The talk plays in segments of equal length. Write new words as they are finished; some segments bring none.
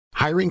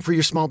Hiring for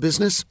your small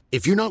business?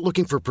 If you're not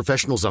looking for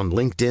professionals on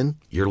LinkedIn,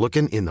 you're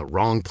looking in the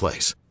wrong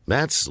place.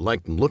 That's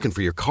like looking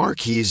for your car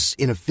keys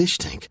in a fish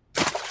tank.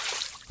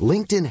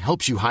 LinkedIn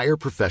helps you hire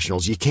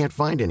professionals you can't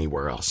find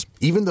anywhere else,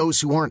 even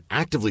those who aren't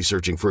actively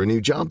searching for a new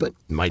job but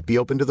might be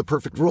open to the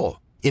perfect role.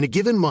 In a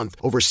given month,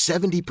 over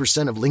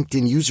 70% of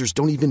LinkedIn users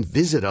don't even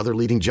visit other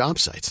leading job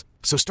sites.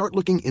 So start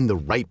looking in the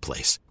right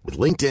place. With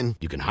LinkedIn,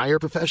 you can hire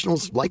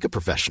professionals like a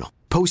professional.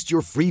 Post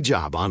your free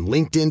job on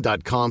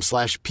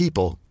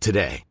linkedin.com/people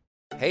today.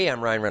 Hey,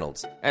 I'm Ryan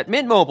Reynolds. At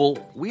Mint Mobile,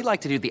 we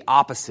like to do the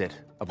opposite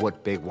of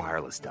what Big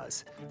Wireless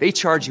does. They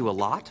charge you a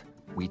lot,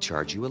 we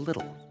charge you a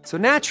little. So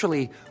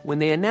naturally, when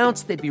they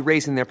announced they'd be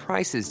raising their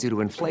prices due to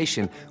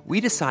inflation,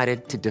 we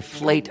decided to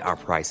deflate our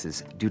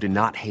prices due to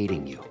not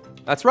hating you.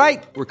 That's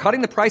right. We're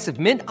cutting the price of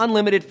Mint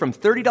Unlimited from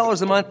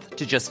 $30 a month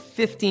to just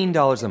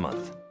 $15 a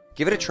month.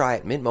 Give it a try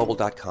at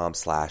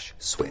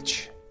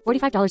mintmobile.com/switch.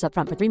 $45 up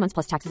front for 3 months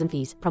plus taxes and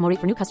fees. Promo rate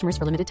for new customers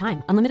for limited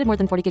time. Unlimited more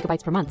than 40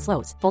 gigabytes per month.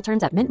 Slows full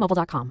terms at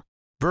mintmobile.com.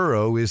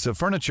 Burrow is a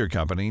furniture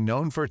company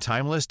known for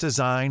timeless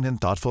design and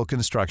thoughtful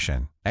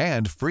construction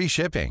and free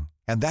shipping.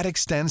 And that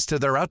extends to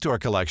their outdoor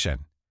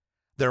collection.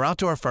 Their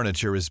outdoor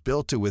furniture is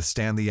built to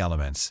withstand the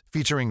elements,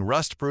 featuring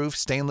rust-proof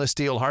stainless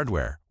steel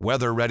hardware,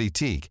 weather-ready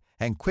teak,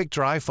 and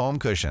quick-dry foam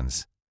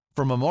cushions.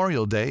 For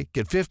Memorial Day,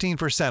 get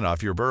 15%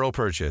 off your Burrow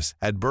purchase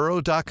at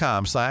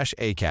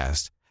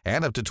burrow.com/ACAST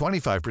and up to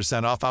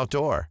 25% off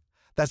outdoor.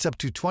 That's up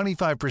to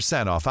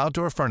 25% off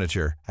outdoor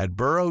furniture at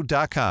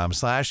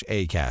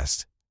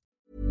burrow.com/ACAST.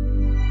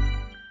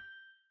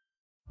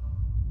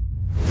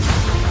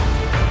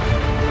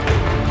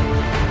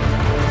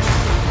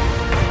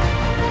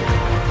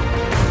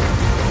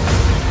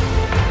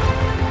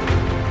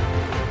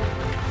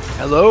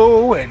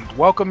 Hello and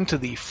welcome to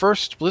the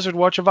first Blizzard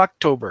Watch of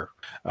October.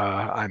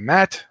 I'm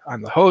Matt.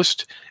 I'm the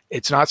host.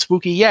 It's not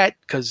spooky yet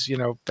because,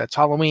 that's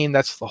Halloween.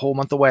 That's the whole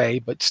month away.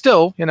 But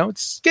still,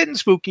 it's getting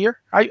spookier.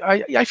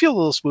 I feel a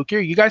little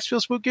spookier. You guys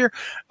feel spookier?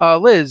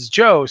 Liz,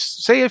 Joe,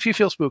 say if you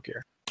feel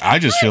spookier. I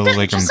just feel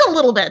like just a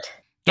little bit.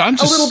 A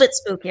little bit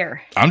spookier.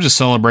 I'm just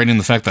celebrating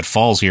the fact that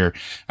fall's here.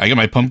 I get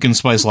my pumpkin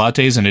spice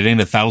lattes and it ain't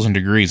 1,000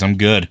 degrees. I'm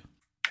good.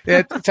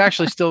 It's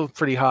actually still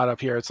pretty hot up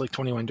here. It's like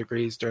 21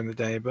 degrees during the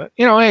day, but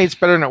hey, it's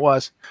better than it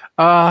was.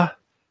 That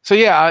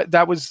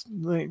was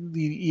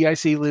the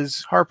EIC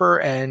Liz Harper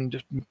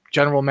and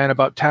General Man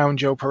About Town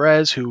Joe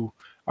Perez, who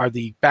are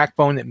the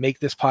backbone that make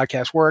this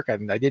podcast work.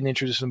 And I didn't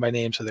introduce them by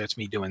name, so that's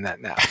me doing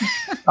that now.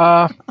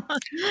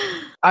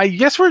 I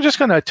guess we're just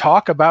going to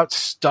talk about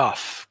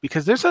stuff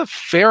because there's a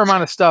fair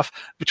amount of stuff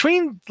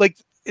between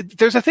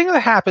there's a thing that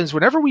happens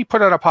whenever we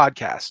put out a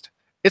podcast.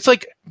 It's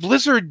like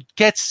Blizzard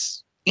gets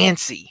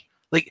antsy.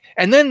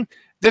 And then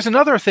there's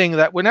another thing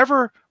that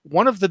whenever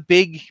one of the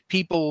big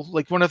people,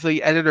 like one of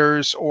the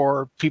editors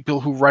or people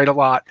who write a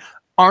lot,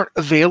 aren't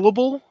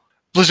available,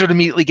 Blizzard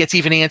immediately gets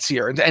even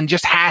antsier and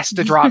just has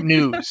to drop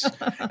news.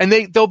 And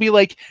they'll be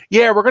like,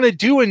 yeah, we're going to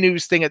do a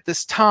news thing at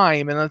this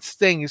time and this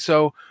thing.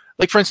 So,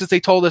 for instance, they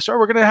told us,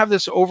 we're going to have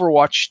this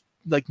Overwatch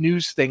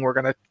news thing we're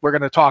gonna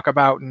talk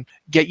about and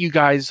get you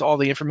guys all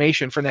the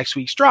information for next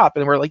week's drop.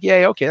 And we're like,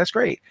 yeah, okay, that's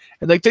great.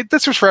 And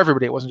this was for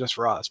everybody. It wasn't just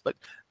for us. But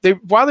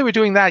while they were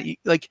doing that,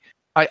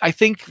 I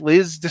think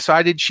Liz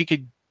decided she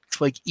could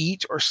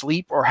eat or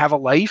sleep or have a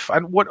life. I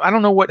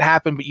don't know what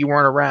happened, but you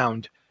weren't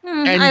around.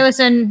 And I was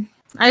in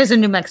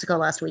New Mexico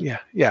last week.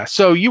 Yeah.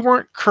 So you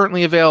weren't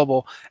currently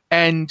available,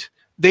 and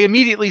they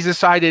immediately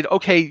decided,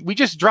 okay, we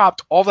just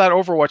dropped all that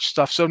Overwatch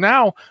stuff. So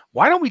now,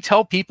 why don't we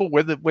tell people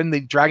when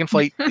the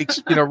Dragonflight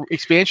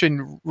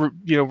expansion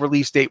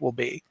release date will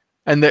be?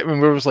 And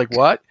then we was like,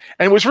 what?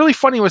 And it was really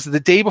funny was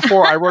the day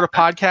before I wrote a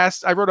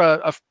podcast. I wrote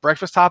a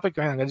breakfast topic.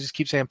 I'm going to just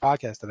keep saying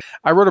podcast today.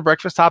 I wrote a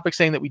breakfast topic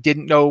saying that we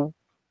didn't know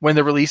when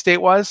the release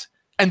date was.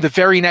 And the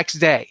very next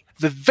day,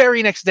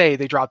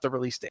 they dropped the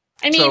release date.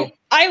 I mean,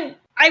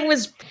 I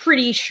was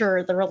pretty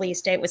sure the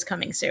release date was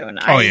coming soon.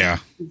 I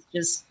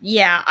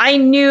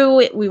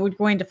knew we were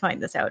going to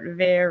find this out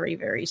very,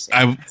 very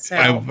soon.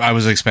 I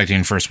was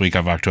expecting first week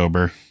of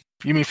October.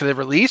 You mean for the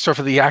release or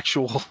for the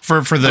actual?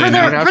 For the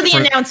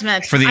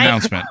announcement. For the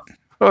announcement.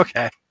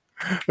 Okay.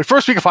 The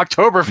first week of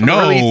October. For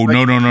no.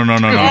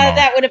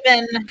 That would have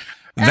been.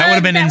 That would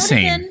have been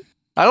insane.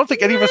 I don't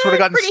think any of us would have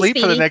gotten sleep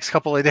for the next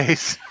couple of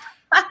days.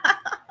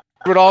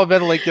 It would all have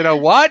been like,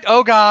 what?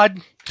 Oh God.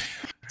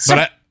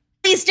 But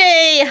Release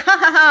day.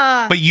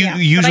 But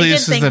usually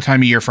this is the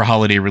time of year for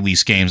holiday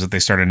release games that they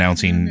start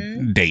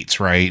announcing dates,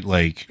 right?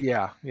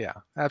 Yeah,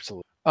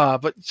 absolutely.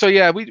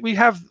 We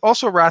have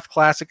also Wrath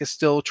Classic is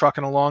still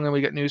trucking along, and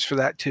we got news for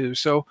that too.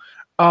 So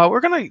we're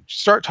going to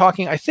start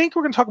talking. I think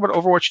we're going to talk about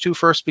Overwatch 2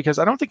 first because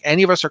I don't think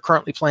any of us are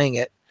currently playing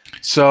it.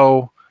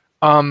 So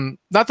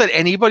not that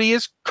anybody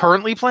is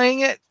currently playing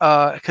it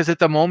because at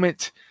the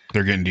moment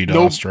they're getting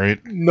DDoSed, right?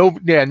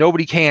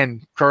 Nobody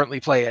can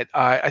currently play it.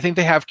 I think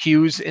they have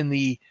queues in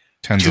the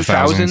tens of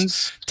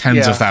thousands.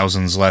 Tens of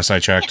thousands, last I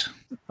checked.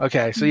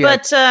 Okay, so yeah.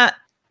 But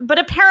But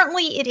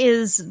apparently it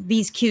is,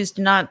 these queues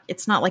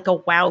it's not like a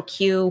WoW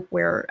queue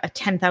where a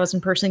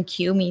 10,000 person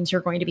queue means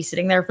you're going to be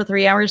sitting there for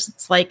 3 hours.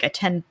 It's like a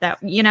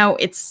 10,000,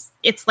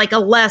 it's like a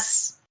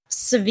less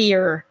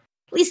severe.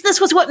 At least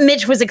this was what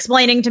Mitch was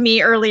explaining to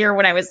me earlier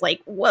when I was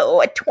like, whoa,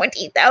 a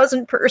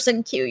 20,000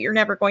 person queue. You're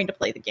never going to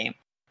play the game.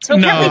 So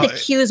apparently the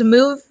queues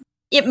move.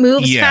 It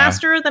moves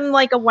faster than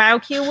like a WoW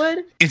queue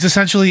would. It's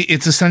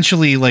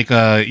essentially like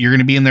you're going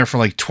to be in there for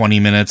like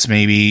 20 minutes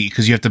maybe,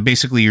 because you have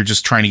to you're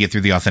just trying to get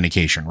through the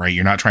authentication, right?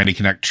 You're not trying to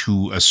connect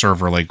to a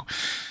server. Like,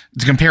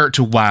 to compare it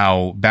to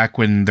WoW, back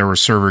when there were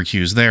server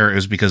queues there, it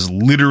was because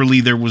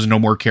literally there was no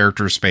more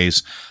character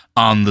space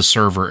on the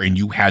server and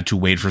you had to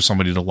wait for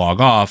somebody to log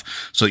off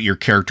so that your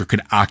character could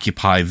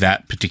occupy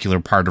that particular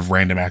part of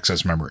random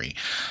access memory.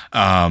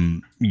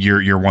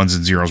 Your ones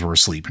and zeros were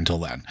asleep until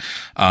then.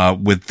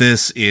 With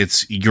this,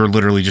 you're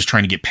literally just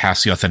trying to get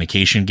past the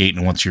authentication gate,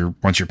 and once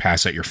you're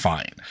past it, you're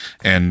fine.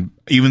 And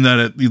even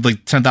that,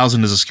 like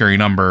 10,000 is a scary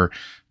number,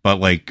 but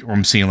like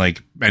I'm seeing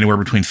like anywhere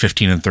between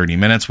 15 and 30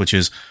 minutes, which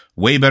is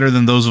way better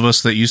than those of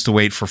us that used to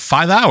wait for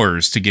 5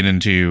 hours to get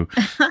into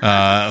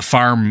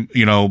farm,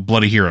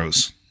 Bloody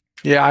Heroes.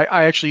 Yeah,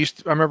 I actually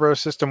I remember a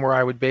system where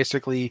I would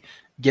basically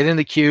get in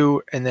the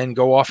queue and then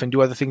go off and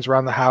do other things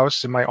around the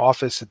house. And my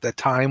office at that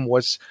time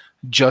was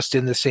just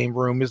in the same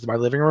room as my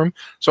living room.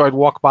 So I'd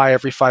walk by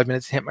every 5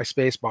 minutes and hit my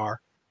space bar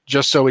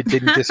just so it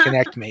didn't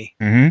disconnect me.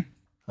 Mm-hmm.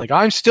 Like,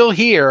 I'm still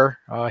here.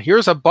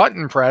 Here's a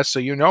button press, so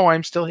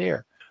I'm still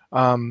here.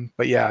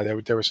 But yeah,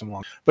 there was some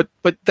long. But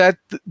that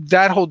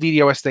whole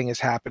DDoS thing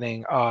is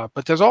happening.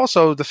 But there's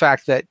also the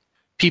fact that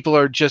people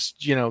are just,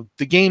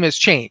 the game has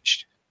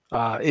changed.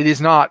 It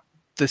is not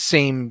the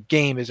same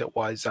game as it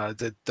was.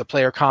 The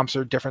player comps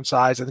are different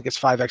size. I think it's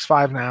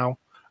 5x5 now.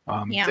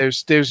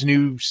 There's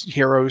new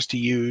heroes to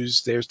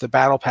use. There's the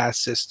battle pass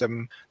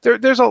system.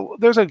 There's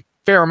a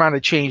fair amount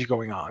of change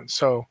going on.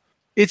 So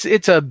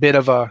it's a bit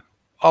of a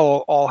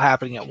all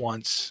happening at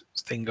once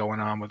thing going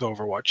on with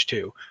Overwatch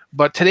 2.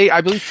 But today, I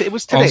believe it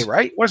was today,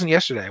 right? It wasn't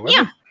yesterday, was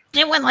it?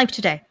 It went live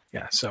today.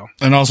 Yeah, so.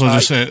 And also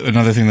just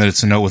another thing that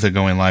it's a note with it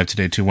going live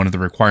today too, one of the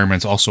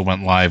requirements also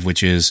went live,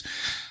 which is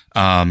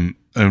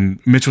and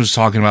Mitch was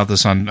talking about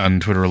this on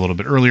Twitter a little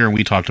bit earlier, and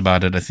we talked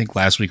about it, I think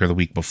last week or the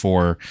week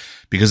before,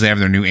 because they have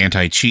their new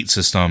anti-cheat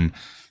system.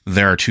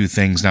 There are two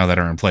things now that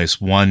are in place.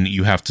 One,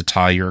 you have to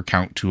tie your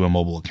account to a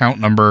mobile account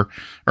number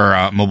or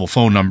a mobile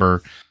phone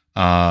number.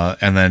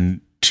 And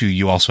then two,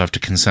 you also have to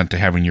consent to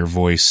having your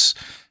voice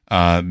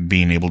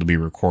being able to be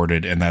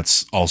recorded. And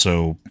that's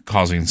also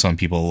causing some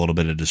people a little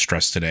bit of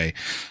distress today.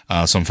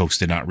 Some folks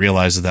did not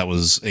realize that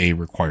was a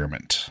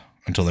requirement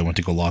until they went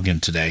to go log in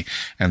today,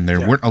 and they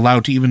weren't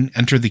allowed to even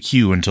enter the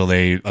queue until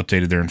they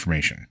updated their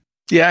information.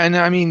 Yeah. And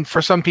I mean,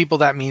 for some people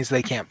that means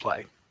they can't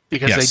play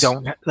because they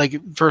don't, like,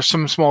 for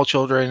some small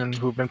children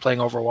who've been playing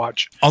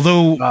Overwatch,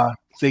 although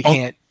they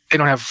don't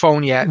have a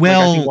phone yet.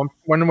 Well, like, I think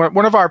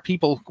one of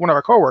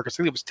our coworkers, I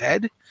think it was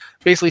Ted,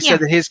 basically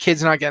said that his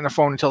kid's not getting a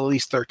phone until at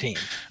least 13.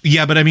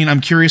 Yeah, but I mean,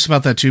 I'm curious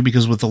about that too,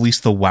 because with at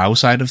least the WoW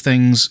side of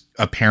things,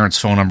 a parent's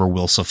phone number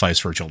will suffice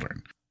for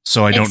children.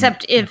 So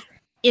except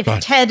if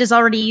Ted is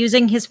already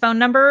using his phone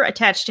number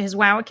attached to his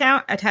WoW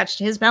account, attached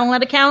to his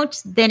Battle.net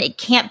account, then it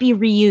can't be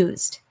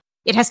reused.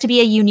 It has to be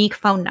a unique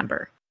phone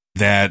number.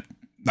 That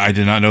I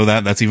did not know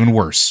that. That's even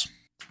worse.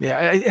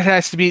 Yeah, it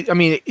has to be. I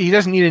mean, he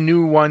doesn't need a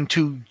new one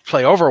to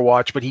play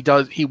Overwatch, but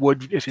he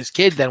would if his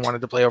kid then wanted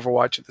to play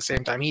Overwatch at the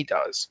same time he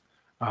does.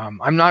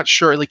 I'm not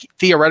sure. Like,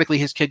 theoretically,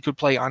 his kid could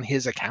play on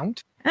his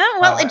account. Oh,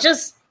 well,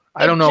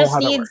 I don't know how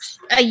that works.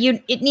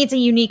 It needs a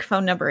unique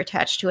phone number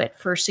attached to it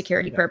for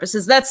security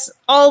purposes. That's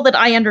all that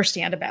I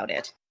understand about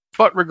it.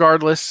 But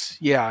regardless,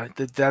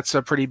 that's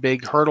a pretty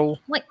big hurdle.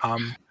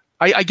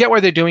 I get why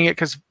they're doing it,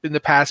 because in the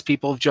past,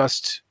 people have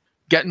just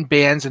gotten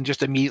bans and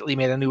just immediately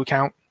made a new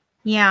account.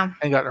 Yeah.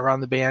 And gotten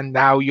around the ban.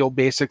 Now you'll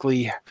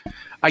basically,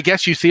 I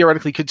guess you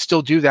theoretically could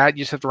still do that.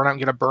 You just have to run out and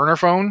get a burner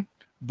phone.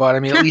 But I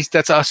mean, at least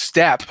that's a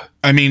step.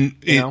 I mean,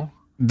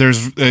 there's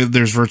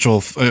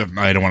virtual.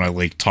 I don't want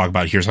to talk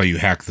about here's how you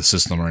hack the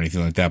system or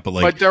anything like that.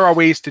 But there are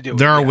ways to do it.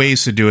 There are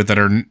ways to do it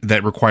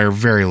that require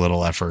very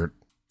little effort.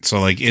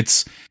 So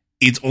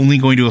it's only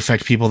going to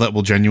affect people that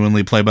will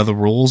genuinely play by the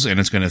rules, and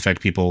it's going to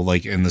affect people,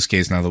 like in this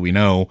case, now that we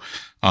know,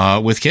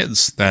 with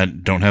kids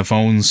that don't have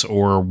phones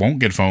or won't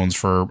get phones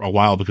for a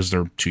while because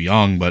they're too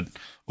young. But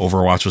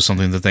Overwatch was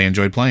something that they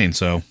enjoyed playing,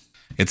 so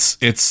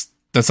that's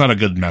not a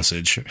good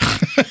message.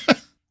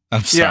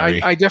 I'm sorry.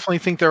 Yeah, I definitely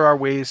think there are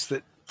ways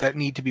that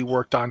need to be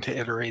worked on to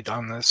iterate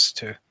on this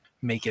to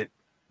make it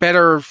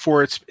better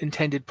for its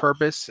intended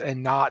purpose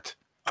and not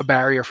a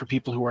barrier for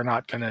people who are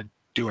not going to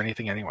do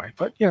anything anyway.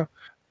 But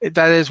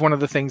that is one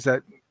of the things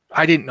that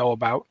I didn't know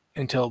about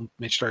until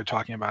Mitch started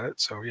talking about it.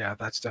 So yeah,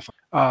 that's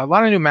definitely a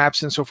lot of new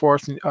maps and so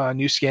forth,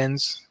 new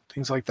skins,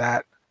 things like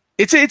that.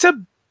 It's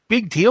a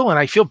big deal, and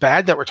I feel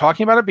bad that we're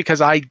talking about it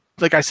because I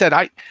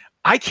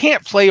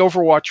can't play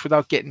Overwatch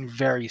without getting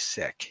very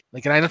sick.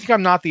 And I think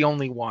I'm not the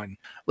only one.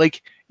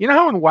 You know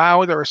how in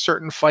WoW there are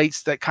certain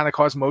fights that kind of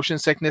cause motion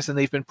sickness, and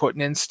they've been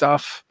putting in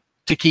stuff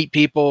to keep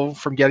people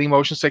from getting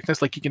motion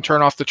sickness. Like you can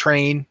turn off the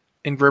train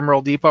in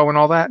Grimroll Depot and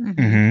all that.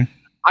 Mm-hmm.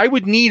 I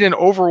would need an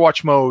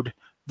Overwatch mode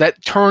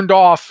that turned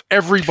off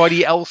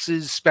everybody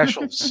else's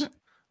specials.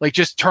 Like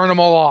just turn them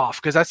all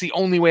off, because that's the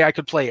only way I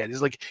could play it.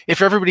 Is like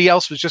if everybody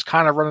else was just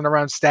kind of running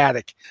around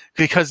static,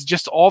 because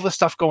just all the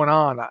stuff going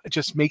on, it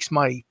just makes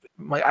my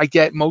I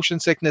get motion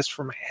sickness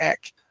from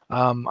heck.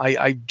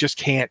 I just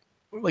can't,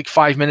 like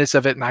 5 minutes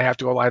of it and I have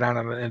to go lie down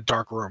in a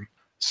dark room.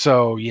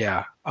 So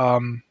yeah.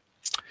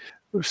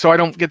 So I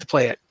don't get to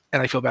play it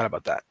and I feel bad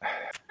about that.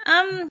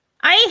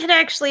 I had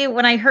actually,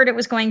 when I heard it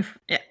was going,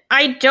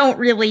 I don't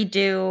really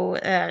do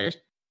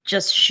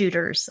just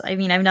shooters. I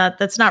mean,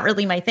 that's not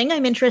really my thing.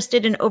 I'm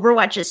interested in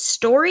Overwatch's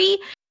story,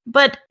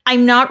 but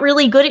I'm not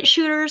really good at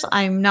shooters.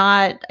 I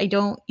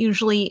don't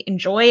usually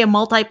enjoy a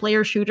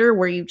multiplayer shooter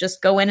where you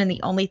just go in and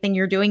the only thing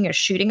you're doing is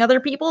shooting other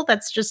people.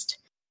 That's just,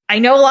 I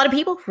know a lot of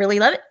people really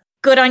love it.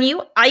 Good on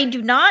you. I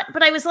do not,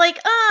 but I was like,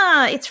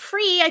 it's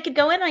free. I could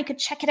go in, I could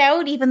check it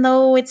out, even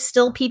though it's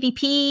still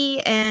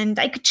PvP, and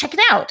I could check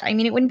it out. I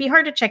mean, it wouldn't be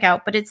hard to check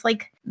out, but it's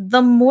like,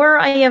 the more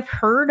I have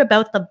heard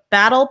about the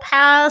Battle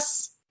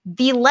Pass,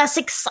 the less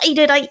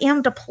excited I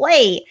am to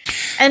play.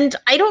 And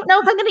I don't know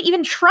if I'm going to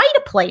even try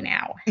to play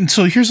now. And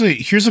so here's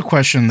a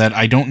question that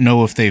I don't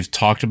know if they've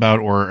talked about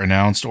or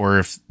announced, or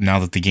if now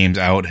that the game's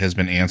out has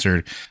been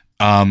answered.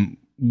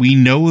 We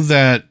know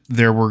that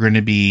there were going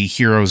to be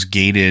heroes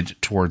gated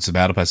towards the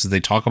Battle Pass. Did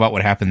they talk about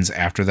what happens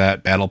after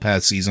that Battle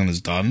Pass season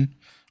is done?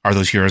 Are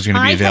those heroes going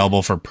to be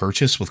available for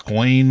purchase with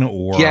coin?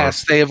 Or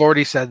yes, they have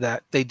already said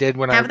that. They did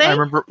I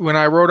remember when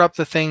I wrote up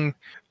the thing.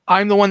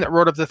 I'm the one that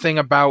wrote up the thing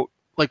about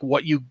like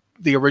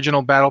the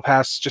original Battle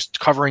Pass, just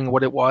covering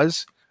what it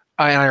was.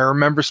 And I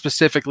remember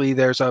specifically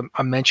there's a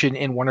mention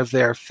in one of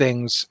their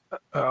things,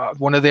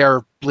 one of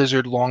their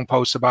Blizzard long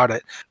posts about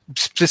it,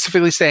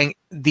 specifically saying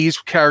these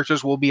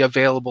characters will be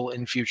available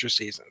in future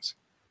seasons.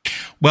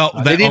 Well,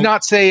 they did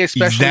not say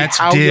especially that's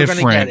how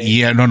different. You're going to get it.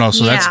 Yeah, no.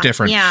 So that's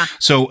different. Yeah.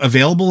 So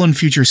available in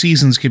future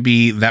seasons could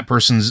be that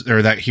person's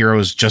or that hero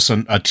is just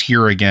a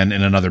tier again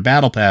in another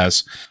Battle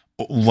Pass,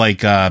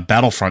 like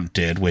Battlefront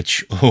did,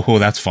 which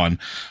that's fun.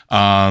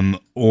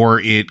 Or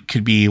it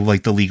could be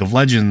like the League of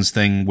Legends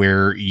thing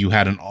where you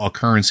had a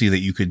currency that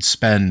you could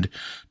spend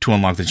to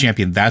unlock the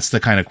champion. That's the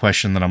kind of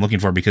question that I'm looking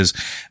for, because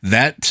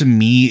that to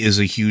me is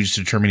a huge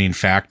determining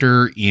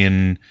factor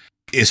in,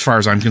 as far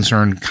as I'm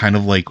concerned, kind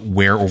of like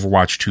where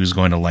Overwatch 2 is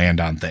going to land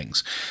on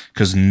things.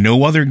 Because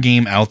no other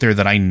game out there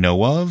that I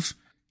know of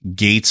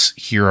gates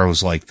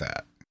heroes like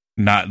that.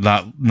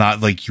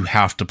 Not like you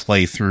have to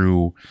play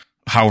through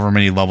however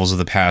many levels of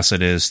the pass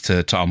it is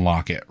to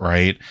unlock it,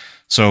 right?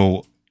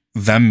 So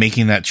them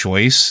making that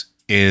choice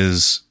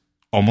is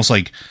almost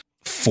like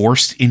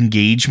forced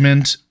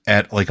engagement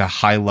at like a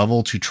high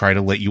level to try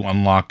to let you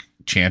unlock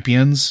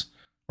champions,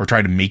 or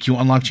try to make you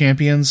unlock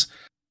champions.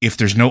 If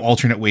there's no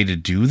alternate way to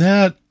do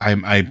that,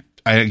 I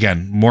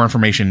again, more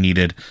information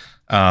needed.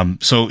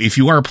 So if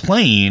you are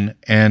playing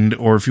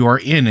or if you are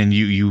in and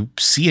you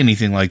see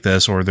anything like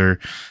this, or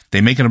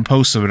they make a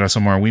post of it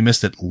somewhere and we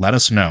missed it, let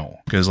us know.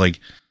 Because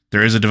like,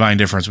 there is a divine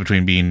difference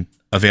between being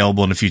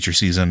available in a future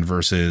season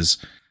versus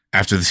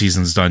after the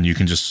season's done, you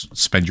can just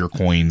spend your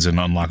coins and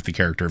unlock the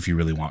character if you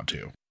really want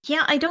to.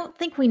 Yeah, I don't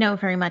think we know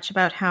very much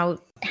about how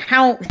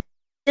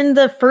in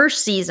the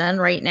first season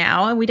right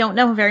now, and we don't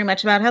know very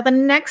much about how the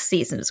next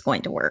season is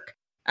going to work.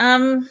 We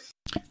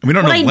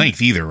don't know length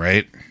either,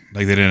 right?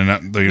 Like they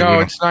didn't. No,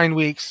 it's 9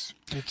 weeks.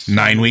 It's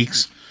 9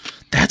 weeks.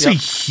 That's a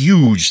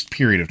huge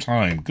period of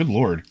time. Good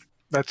Lord.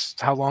 That's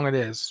how long it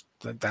is.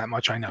 That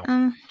much I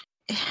know.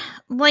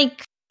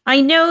 Like,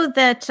 I know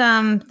that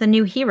the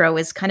new hero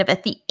is kind of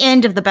at the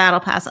end of the Battle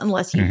Pass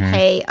unless you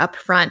pay up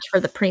front for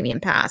the premium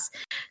pass.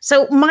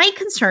 So my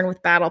concern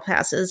with Battle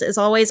Passes is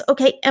always,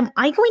 okay, am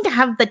I going to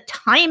have the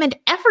time and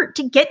effort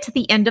to get to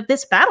the end of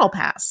this Battle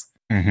Pass?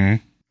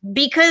 Mm-hmm.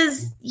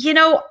 Because,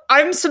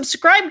 I'm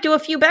subscribed to a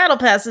few Battle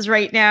Passes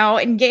right now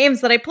in games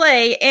that I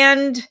play,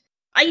 and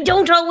I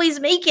don't always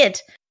make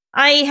it.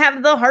 I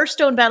have the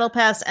Hearthstone Battle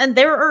Pass, and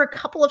there are a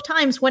couple of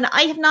times when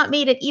I have not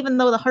made it, even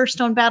though the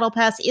Hearthstone Battle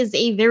Pass is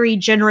a very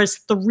generous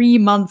 3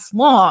 months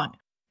long.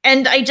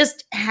 And I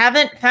just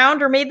haven't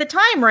found or made the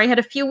time, where I had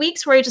a few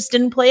weeks where I just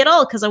didn't play at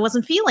all because I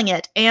wasn't feeling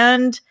it.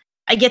 And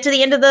I get to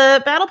the end of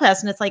the Battle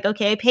Pass, and it's like,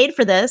 okay, I paid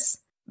for this,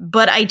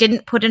 but I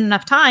didn't put in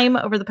enough time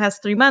over the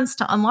past 3 months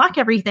to unlock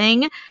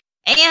everything.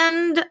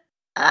 And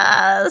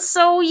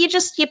so you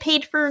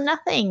paid for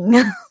nothing.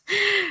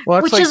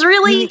 Well, which like, is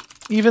really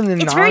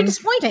it's very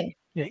disappointing.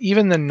 Yeah,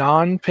 even the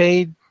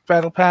non-paid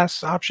Battle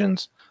Pass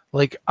options.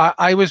 Like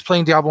I was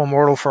playing Diablo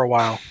Immortal for a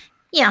while.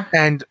 Yeah.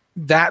 And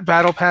that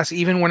Battle Pass,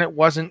 even when it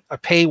wasn't a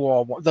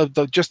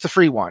paywall, just the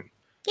free one.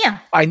 Yeah.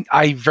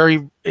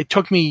 It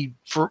took me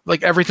for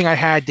like everything I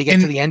had to get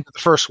to the end of the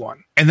first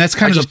one. And that's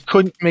kind I of just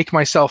couldn't make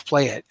myself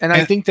play it. And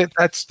I think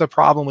that's the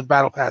problem with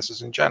Battle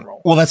Passes in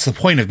general. Well, that's the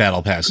point of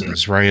Battle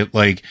Passes, right?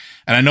 Like,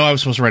 and I know I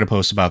was supposed to write a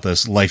post about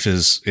this. Life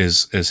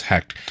is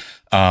heck.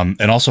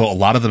 And also a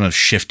lot of them have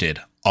shifted.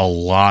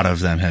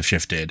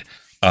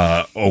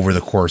 Over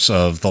the course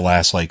of the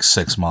last like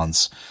 6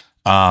 months.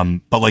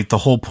 But like the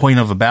whole point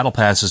of a battle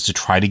pass is to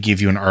try to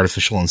give you an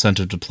artificial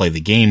incentive to play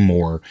the game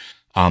more.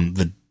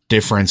 The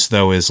difference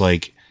though is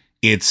like,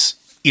 it's,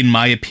 in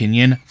my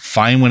opinion,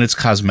 fine when it's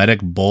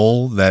cosmetic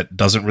bull that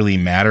doesn't really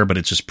matter, but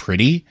it's just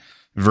pretty,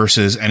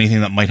 versus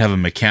anything that might have a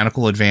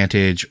mechanical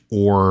advantage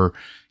or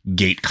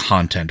gate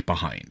content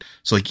behind.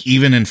 So like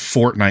even in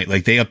Fortnite,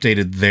 like they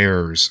updated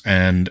theirs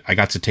and I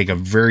got to take a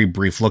very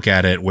brief look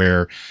at it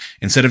where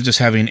instead of just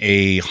having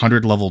a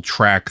 100 level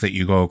track that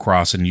you go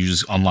across and you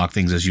just unlock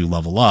things as you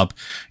level up,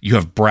 you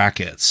have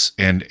brackets.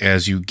 And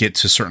as you get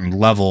to certain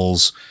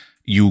levels,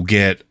 you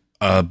get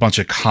a bunch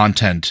of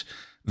content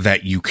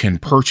that you can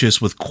purchase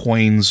with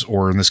coins,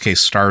 or in this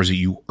case, stars that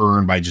you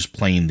earn by just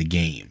playing the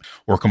game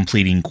or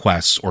completing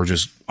quests or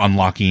just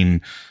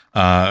unlocking,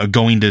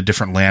 going to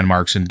different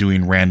landmarks and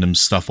doing random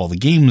stuff while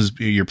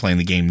you're playing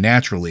the game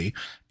naturally.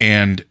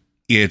 And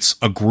it's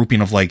a grouping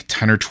of like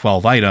 10 or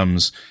 12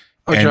 items.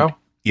 Oh, and, Joe?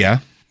 Yeah.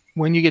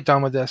 When you get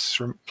done with this,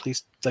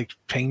 please like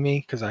ping me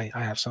because I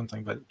have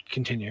something, but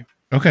continue.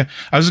 Okay.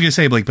 I was going to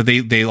say, like, but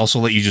they also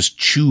let you just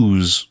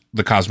choose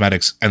the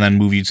cosmetics and then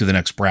move you to the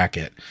next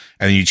bracket.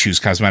 And then you choose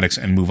cosmetics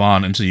and move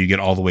on until you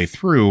get all the way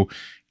through.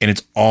 And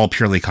it's all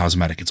purely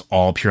cosmetic. It's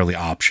all purely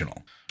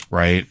optional.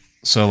 Right.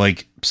 So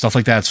like stuff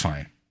like that's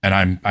fine.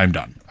 And I'm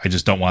done. I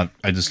just don't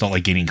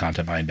like gaining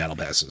content behind battle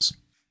passes.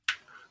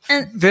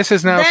 And this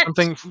is now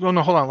something. Oh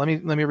no, hold on.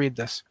 Let me read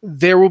this.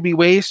 There will be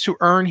ways to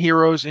earn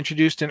heroes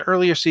introduced in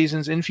earlier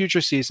seasons, in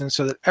future seasons,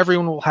 so that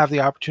everyone will have the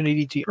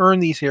opportunity to earn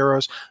these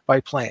heroes by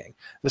playing.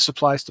 This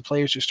applies to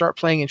players who start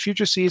playing in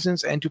future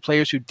seasons and to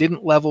players who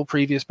didn't level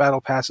previous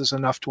battle passes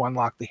enough to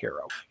unlock the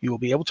hero. You will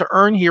be able to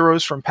earn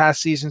heroes from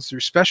past seasons through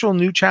special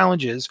new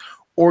challenges,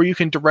 or you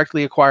can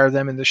directly acquire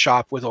them in the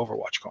shop with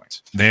Overwatch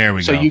coins. There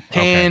we go. So you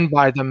can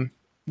buy them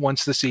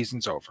once the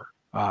season's over.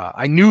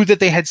 I knew that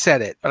they had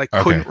said it, but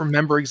I couldn't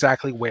remember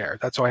exactly where.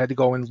 That's why I had to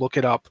go and look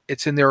it up.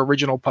 It's in their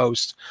original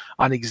post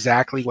on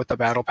exactly what the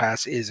battle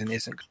pass is and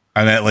isn't.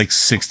 I'm at like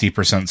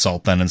 60%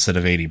 salt then instead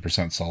of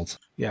 80% salt.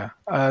 Yeah.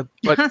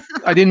 But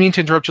I didn't mean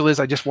to interrupt you, Liz.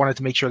 I just wanted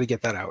to make sure to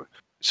get that out.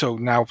 So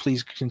now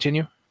please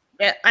continue.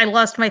 Yeah, I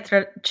lost my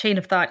chain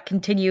of thought.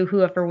 Continue,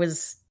 whoever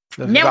was.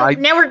 Now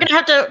we're going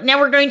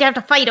to have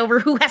to fight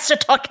over who has to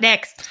talk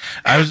next.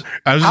 I was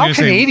How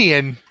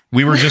Canadian.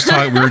 We were just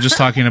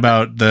talking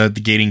about the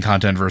gating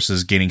content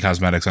versus gating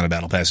cosmetics on a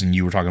battle pass, and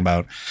you were talking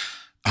about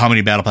how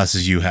many battle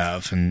passes you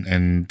have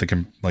and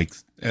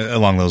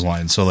along those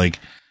lines. So like,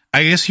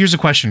 I guess here's a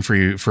question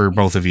for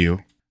both of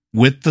you.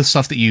 With the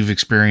stuff that you've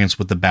experienced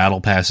with the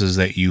battle passes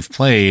that you've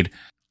played,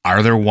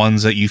 are there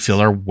ones that you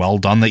feel are well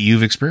done that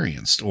you've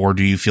experienced, or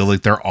do you feel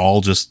like they're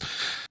all just,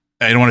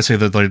 I don't want to say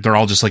that they're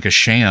all just like a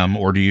sham,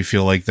 or do you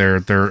feel like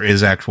there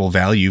is actual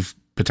value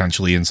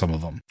potentially in some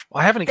of them?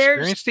 Well, I haven't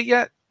experienced it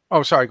yet.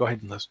 Oh, sorry. Go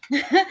ahead, Liz.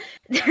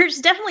 There's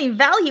definitely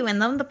value in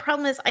them. The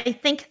problem is I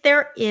think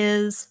there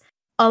is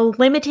a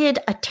limited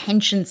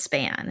attention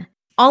span.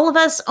 All of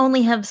us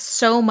only have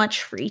so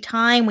much free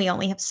time. We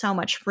only have so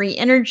much free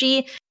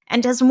energy.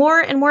 And as more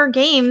and more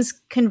games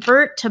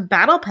convert to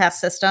battle pass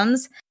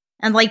systems,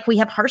 and like we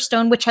have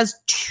Hearthstone, which has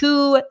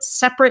 2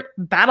 separate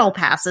battle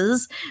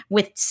passes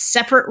with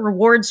separate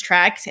rewards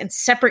tracks and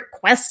separate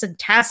quests and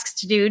tasks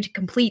to do to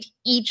complete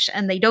each,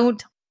 and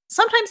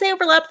sometimes they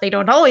overlap, they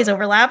don't always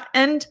overlap.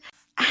 And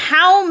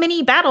how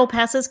many battle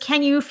passes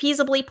can you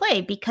feasibly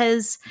play?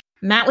 Because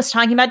Matt was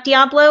talking about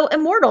Diablo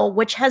Immortal,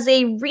 which has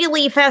a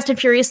really fast and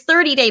furious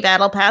 30-day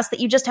battle pass that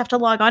you just have to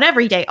log on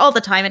every day, all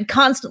the time, and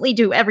constantly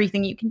do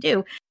everything you can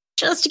do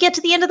just to get to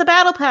the end of the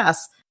battle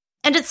pass.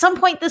 And at some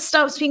point, this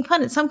stops being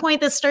fun. At some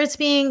point, this starts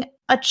being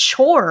a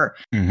chore.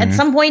 Mm-hmm. At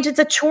some point, it's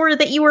a chore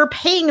that you are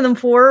paying them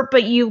for,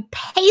 but you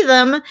pay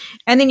them,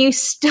 and then you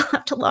still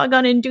have to log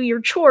on and do your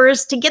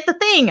chores to get the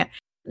thing.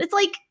 It's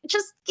like,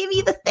 just give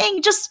me the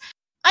thing.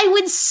 I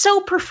would so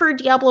prefer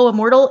Diablo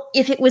Immortal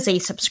if it was a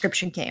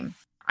subscription game.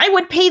 I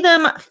would pay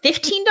them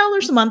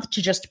 $15 a month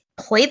to just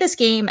play this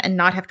game and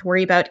not have to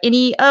worry about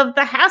any of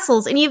the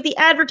hassles, any of the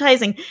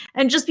advertising,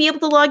 and just be able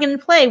to log in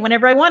and play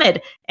whenever I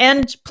wanted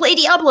and play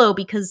Diablo,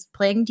 because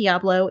playing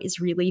Diablo is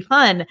really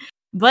fun.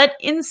 But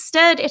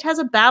instead, it has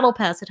a battle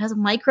pass. It has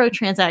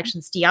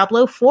microtransactions.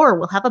 Diablo 4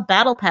 will have a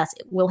battle pass.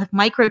 It will have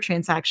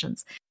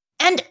microtransactions.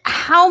 And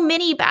how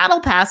many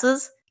battle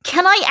passes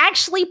can I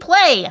actually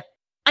play?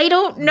 I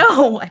don't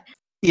know.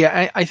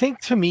 Yeah, I think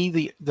to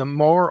me, the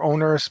more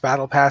onerous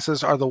battle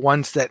passes are the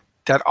ones that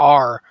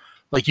are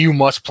like you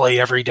must play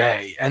every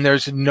day. And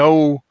there's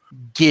no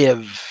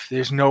give.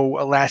 There's no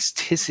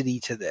elasticity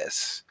to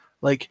this.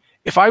 Like,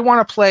 if I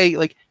want to play,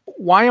 like,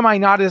 why am I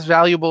not as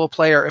valuable a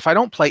player if I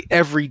don't play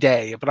every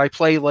day, but I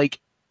play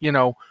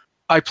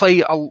I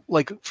play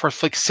for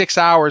like 6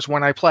 hours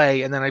when I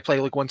play, and then I play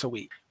like once a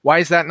week. Why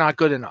is that not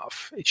good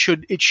enough? It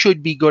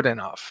should be good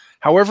enough.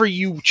 However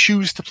you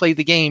choose to play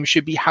the game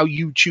should be how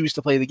you choose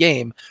to play the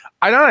game.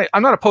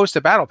 I'm not opposed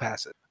to battle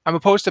passes. I'm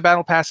opposed to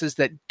battle passes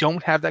that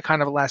don't have that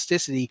kind of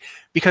elasticity,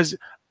 because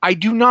I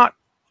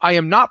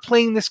am not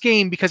playing this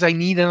game because I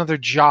need another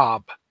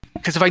job.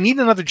 Because if I need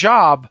another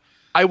job,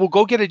 I will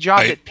go get a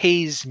job that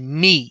pays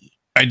me.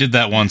 I did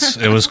that once.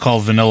 It was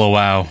called Vanilla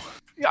WoW.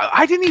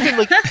 I didn't even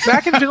like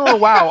back in Vanilla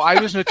WoW. I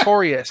was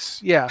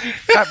notorious. Yeah,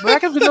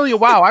 back in Vanilla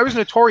WoW, I was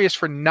notorious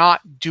for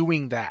not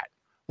doing that.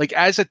 Like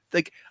I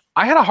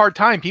had a hard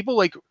time. People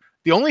like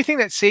the only thing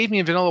that saved me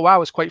in Vanilla WoW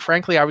was, quite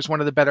frankly, I was one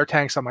of the better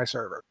tanks on my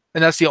server,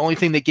 and that's the only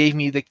thing that gave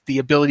me the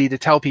ability to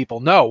tell people,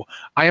 no,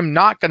 I am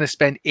not going to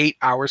spend 8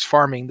 hours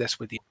farming this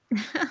with you.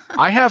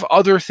 I have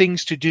other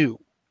things to do.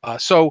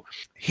 So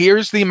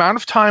here's the amount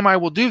of time I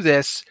will do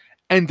this,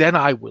 and then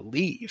I will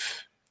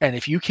leave. And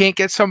if you can't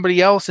get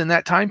somebody else in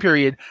that time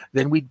period,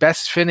 then we'd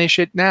best finish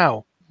it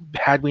now,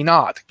 had we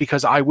not,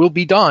 because I will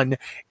be done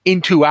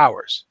in 2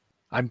 hours.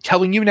 I'm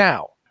telling you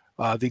now.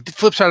 The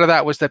flip side of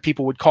that was that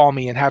people would call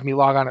me and have me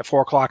log on at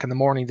 4 o'clock in the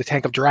morning to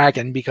tank a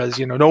dragon because,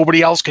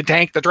 nobody else could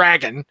tank the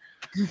dragon.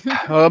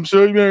 I'm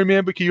sorry,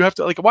 man, but you have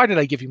to, why did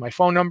I give you my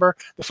phone number?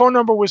 The phone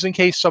number was in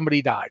case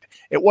somebody died.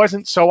 It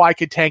wasn't so I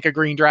could tank a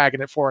green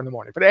dragon at 4 in the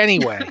morning. But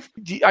anyway,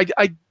 do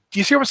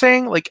you see what I'm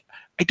saying?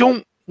 I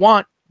don't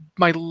want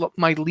my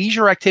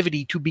leisure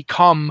activity to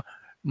become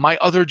my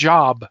other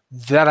job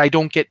that I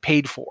don't get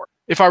paid for.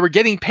 If I were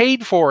getting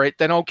paid for it,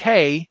 then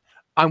okay,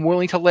 I'm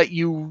willing to let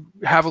you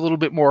have a little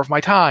bit more of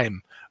my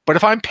time. But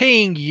if I'm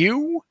paying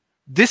you,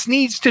 this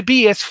needs to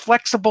be as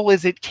flexible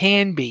as it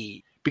can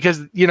be,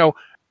 because you're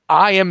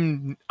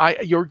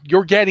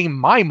getting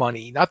my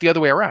money, not the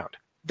other way around.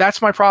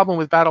 That's my problem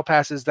with battle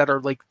passes that are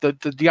like the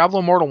Diablo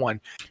Immortal one.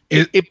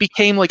 It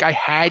became like I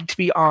had to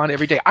be on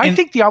every day. I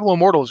think Diablo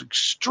Immortal is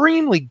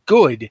extremely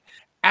good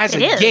as a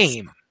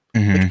game.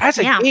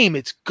 Mm-hmm. Game,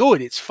 it's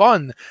good. It's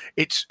fun.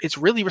 It's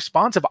really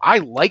responsive. I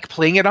like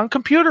playing it on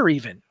computer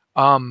even.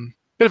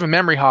 Bit of a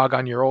memory hog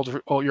on your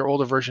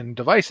older version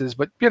devices,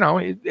 but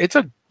it's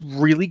a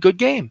really good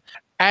game.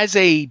 As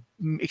a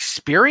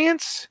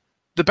experience,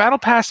 the battle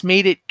pass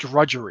made it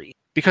drudgery.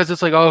 Because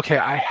it's like, okay,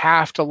 I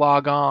have to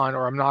log on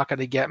or I'm not going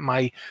to get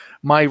my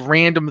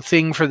random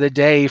thing for the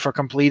day for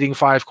completing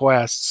 5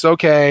 quests.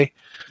 Okay.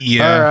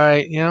 Yeah. All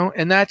right.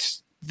 And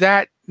that's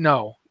that.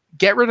 No,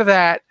 get rid of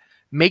that.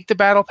 Make the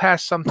battle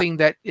pass something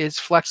that is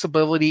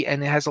flexibility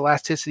and it has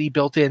elasticity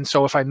built in.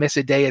 So if I miss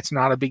a day, it's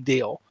not a big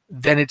deal.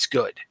 Then it's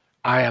good.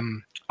 I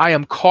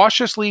am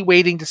cautiously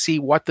waiting to see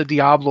what the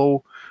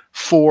Diablo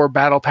 4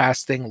 battle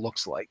pass thing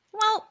looks like.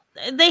 Well,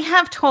 they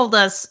have told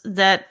us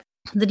that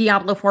the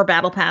Diablo 4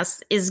 Battle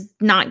Pass is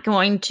not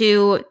going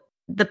to,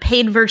 the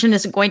paid version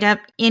isn't going to have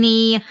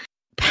any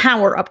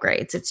power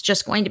upgrades. It's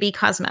just going to be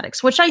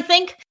cosmetics, which I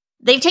think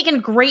they've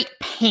taken great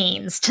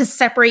pains to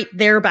separate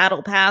their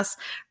Battle Pass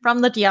from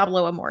the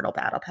Diablo Immortal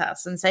Battle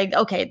Pass and saying,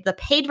 okay, the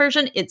paid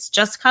version, it's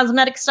just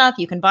cosmetic stuff.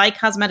 You can buy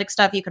cosmetic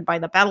stuff. You can buy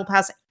the Battle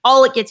Pass.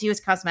 All it gets you is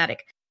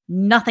cosmetic.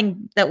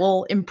 Nothing that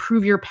will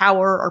improve your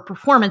power or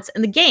performance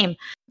in the game,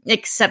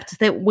 except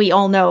that we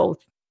all know,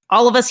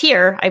 all of us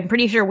here, I'm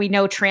pretty sure we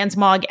know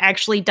transmog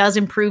actually does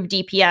improve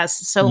DPS.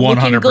 So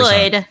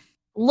 100%.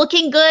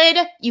 Looking good,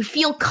 you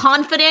feel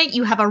confident,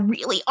 you have a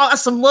really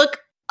awesome look.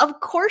 Of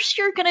course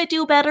you're going to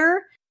do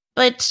better.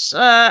 But,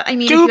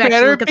 if you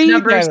actually look at the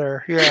numbers,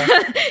 yeah.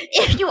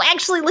 If you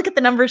actually look at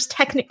the numbers,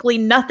 technically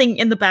nothing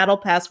in the Battle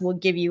Pass will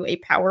give you a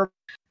power.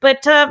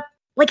 But,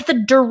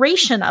 the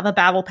duration of a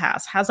Battle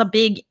Pass has a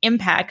big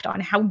impact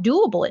on how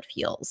doable it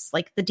feels.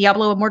 Like the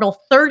Diablo Immortal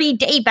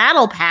 30-day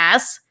Battle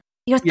Pass,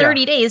 you have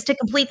 30 days to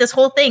complete this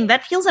whole thing.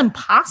 That feels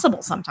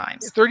impossible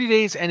sometimes. 30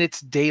 days and it's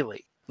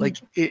daily. Like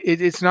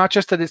it's not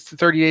just that it's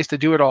 30 days to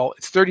do it all.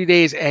 It's 30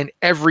 days and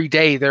every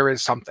day there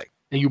is something.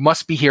 And you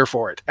must be here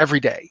for it every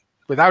day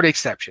without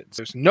exceptions.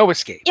 There's no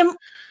escape.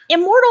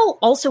 Immortal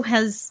also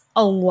has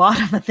a lot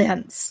of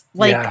events.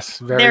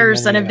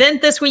 There's an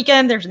event this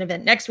weekend. There's an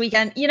event next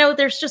weekend.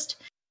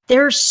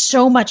 There's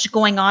so much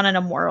going on in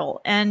Immortal.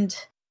 And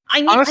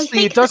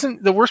honestly,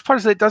 the worst part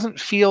is that it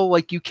doesn't feel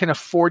like you can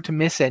afford to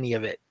miss any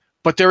of it.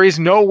 But there is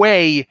no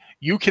way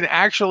you can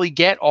actually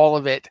get all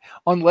of it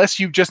unless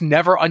you just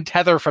never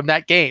untether from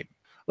that game.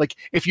 Like,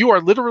 if you are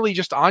literally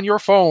just on your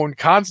phone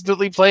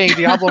constantly playing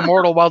Diablo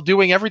Immortal while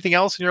doing everything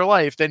else in your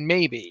life, then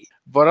maybe.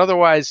 But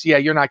otherwise,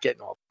 you're not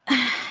getting all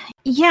that.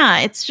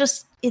 Yeah, if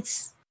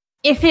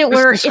it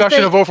were... This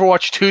discussion of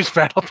Overwatch 2's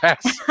Battle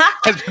Pass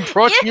has been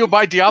brought to you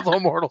by Diablo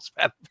Immortal's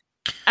Battle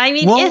Pass.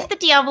 If the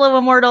Diablo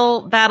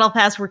Immortal Battle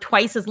Pass were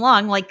twice as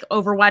long, like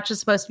Overwatch is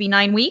supposed to be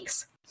 9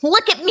 weeks...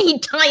 Look at me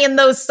tying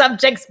those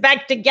subjects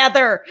back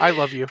together. I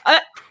love you.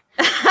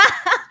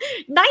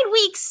 9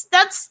 weeks,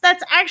 that's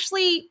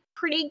actually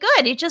pretty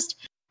good.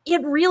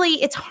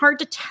 It's hard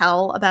to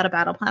tell about a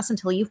battle pass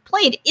until you've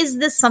played. Is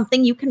this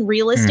something you can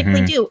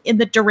realistically do in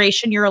the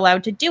duration you're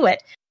allowed to do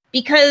it?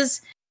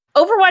 Because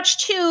Overwatch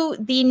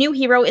 2, the new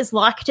hero is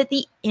locked at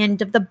the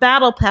end of the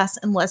battle pass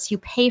unless you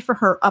pay for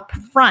her up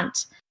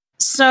front.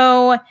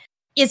 So...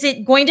 is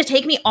it going to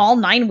take me all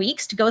 9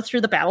 weeks to go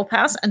through the battle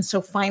pass and so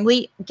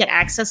finally get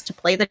access to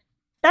play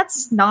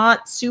that's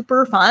not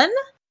super fun?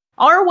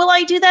 Or will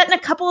I do that in a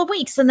couple of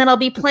weeks and then I'll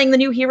be playing the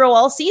new hero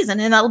all season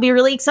and that'll be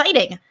really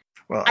exciting?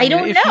 Well, I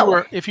don't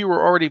know. If you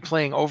were already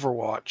playing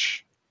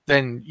Overwatch,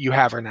 then you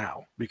have her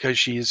now because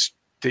she's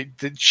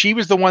She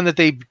was the one that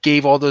they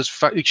gave all those.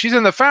 She's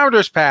in the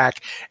Founders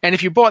Pack, and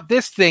if you bought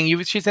this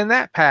thing, she's in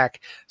that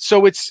pack.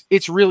 So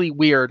it's really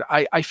weird.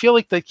 I feel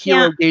like the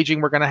hero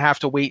gauging we're going to have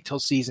to wait till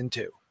season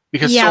 2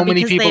 because so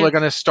many people are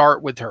going to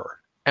start with her,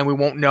 and we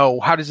won't know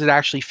how does it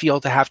actually feel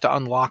to have to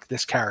unlock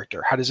this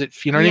character. How does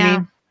it? You know what I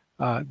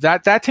mean?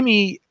 That to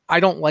me, I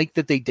don't like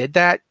that they did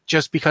that.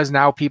 Just because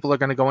now people are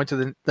going to go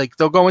into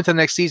they'll go into the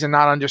next season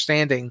not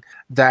understanding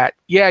that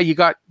you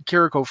got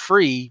Kiriko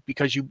free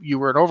because you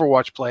were an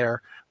Overwatch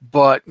player,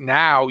 but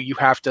now you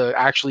have to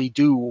actually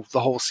do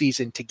the whole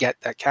season to get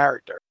that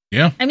character.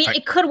 Yeah. I mean,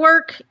 it could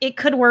work,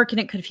 and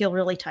it could feel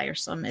really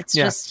tiresome. It's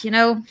just, in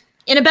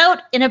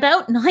about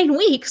 9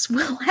 weeks,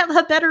 we'll have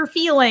a better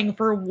feeling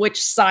for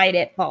which side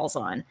it falls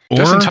on.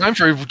 Just in time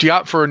for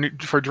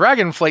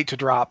Dragonflight to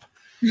drop.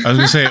 I was going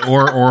to say,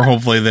 or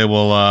hopefully they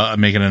will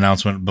make an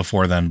announcement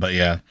before then. But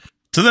yeah,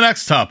 to the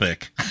next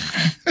topic.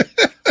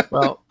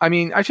 Well, I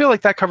mean, I feel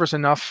like that covers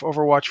enough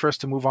Overwatch for us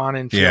to move on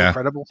and feel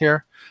credible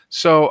here.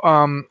 So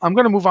I'm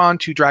going to move on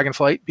to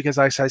Dragonflight because,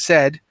 as I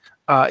said,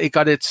 it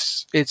got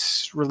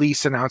its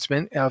release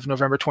announcement of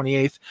November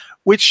 28th,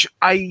 which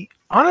I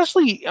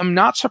honestly am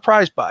not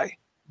surprised by,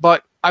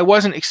 but I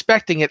wasn't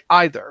expecting it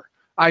either.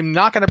 I'm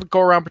not going to go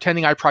around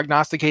pretending I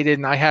prognosticated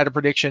and I had a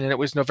prediction and it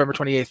was November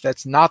 28th.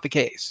 That's not the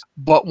case.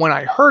 But when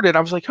I heard it,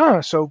 I was like,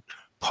 so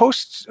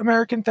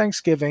post-American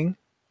Thanksgiving,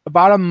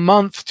 about a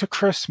month to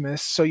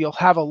Christmas, so you'll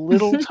have a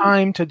little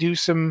time to do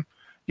some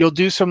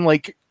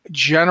like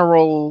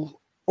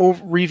general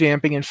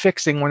revamping and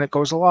fixing when it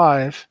goes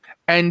live.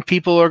 And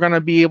people are going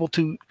to be able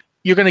to,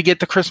 you're going to get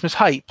the Christmas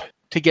hype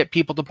to get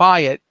people to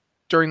buy it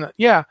during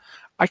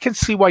I can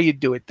see why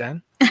you'd do it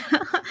then.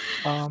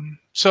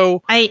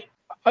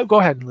 Go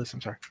ahead, Liz.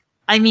 I'm sorry.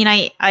 I mean,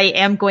 I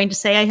am going to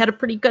say I had a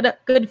pretty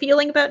good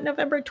feeling about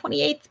November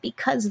 28th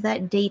because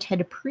that date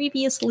had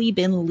previously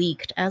been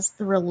leaked as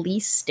the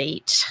release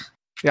date.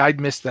 Yeah,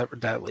 I'd missed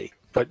that leak,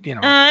 but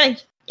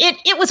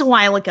it was a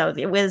while ago.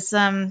 It was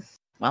now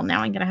I'm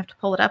going to have to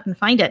pull it up and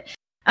find it.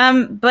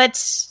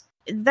 But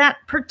that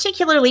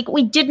particular leak,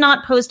 we did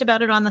not post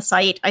about it on the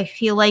site. I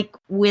feel like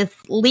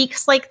with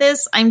leaks like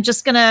this,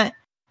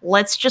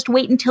 let's just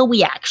wait until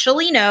we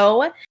actually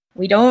know.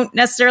 We don't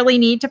necessarily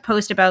need to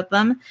post about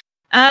them.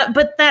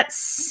 But that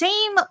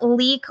same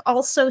leak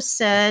also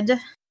said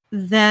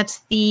that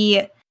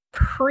the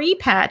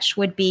pre-patch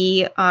would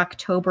be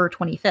October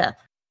 25th.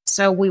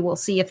 So we will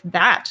see if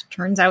that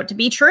turns out to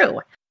be true.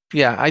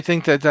 Yeah, I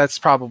think that's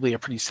probably a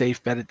pretty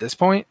safe bet at this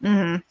point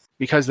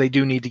because they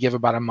do need to give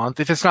about a month.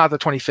 If it's not the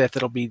 25th,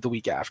 it'll be the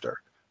week after.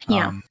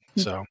 Yeah.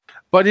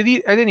 But at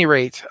any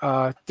rate,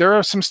 there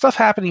are some stuff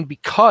happening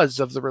because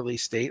of the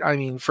release date. I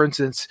mean, for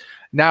instance,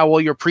 now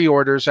all your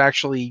pre-orders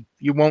actually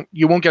you won't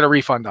get a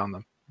refund on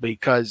them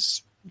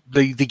because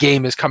the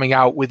game is coming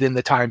out within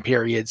the time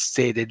period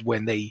stated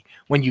when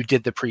you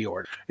did the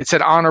pre-order. It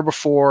said on or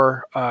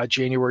before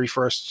January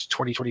 1st,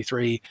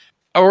 2023.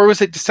 Or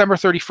was it December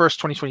 31st,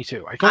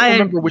 2022? I don't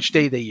remember which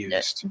day they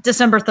used.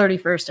 December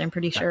 31st, I'm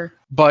pretty sure.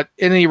 But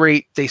at any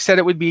rate, they said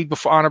it would be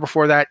on or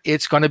before that.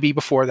 It's going to be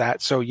before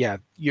that. So yeah,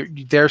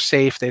 they're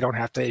safe. They don't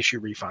have to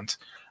issue refunds.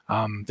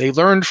 They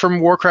learned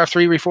from Warcraft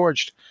 3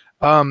 Reforged.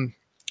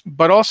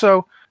 But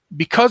also,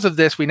 because of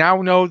this, we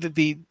now know that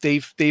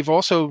they've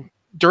also,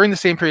 during the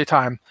same period of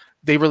time,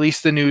 they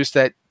released the news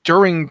that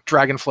during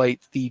Dragonflight,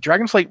 the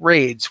Dragonflight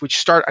raids, which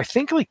start, I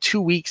think, like 2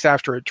 weeks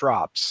after it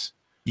drops.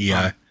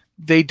 Yeah.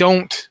 They're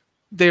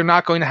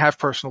not going to have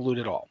personal loot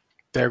at all.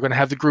 They're going to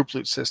have the group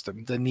loot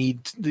system, the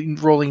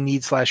rolling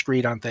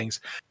need/greed on things.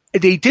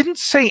 They didn't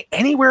say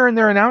anywhere in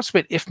their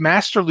announcement if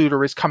Master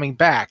Looter is coming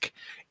back.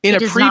 In a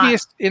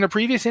previous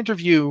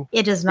interview,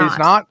 it is not. It is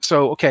not.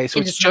 So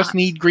it's just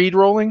need greed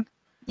rolling.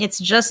 It's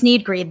just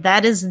need greed.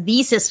 That is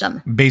the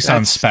system based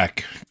on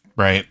spec,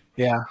 right?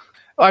 Yeah.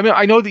 I mean,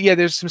 I know that. Yeah,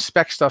 there's some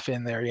spec stuff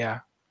in there. Yeah.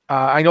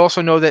 I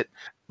also know that,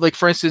 like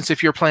for instance,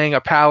 if you're playing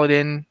a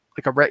paladin.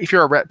 If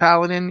you're a Ret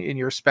Paladin and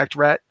you're a Spect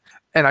Ret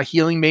and a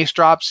healing mace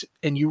drops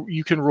and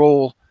you can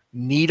roll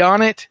need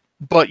on it,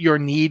 but your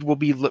need will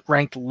be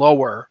ranked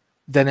lower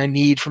than a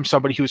need from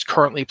somebody who's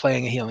currently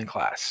playing a healing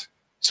class.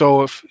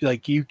 So if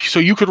you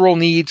could roll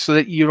need so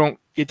that you don't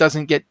get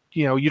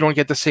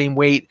the same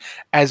weight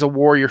as a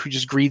warrior who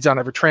just greeds on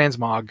every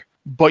transmog,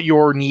 but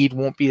your need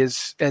won't be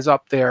as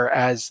up there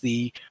as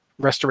the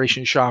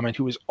Restoration Shaman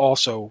who is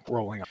also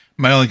rolling up.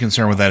 My only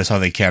concern with that is how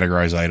they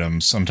categorize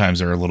items. Sometimes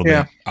they're a little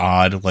bit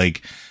odd.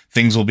 Like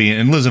things will be,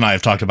 and Liz and I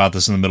have talked about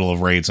this in the middle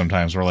of raid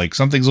sometimes, where like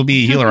some things will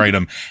be a healer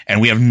item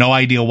and we have no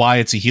idea why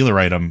it's a healer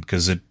item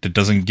because it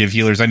doesn't give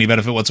healers any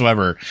benefit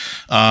whatsoever.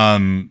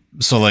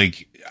 So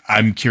like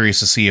I'm curious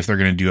to see if they're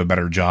going to do a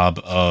better job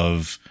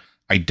of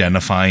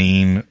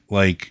identifying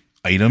like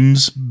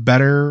items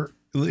better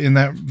in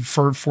that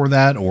for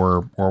that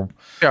or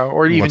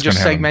even just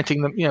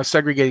segmenting them,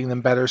 segregating them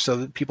better so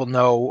that people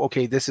know,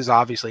 okay, this is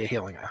obviously a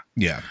healing.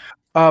 Yeah.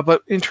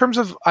 But in terms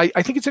of, I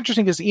think it's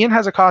interesting because Ian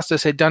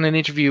Hazzikostas had done an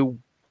interview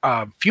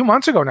a few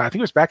months ago now, I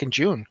think it was back in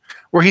June,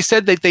 where he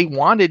said that they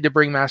wanted to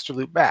bring Master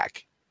Loot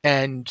back.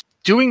 And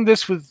doing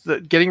this with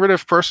getting rid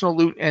of personal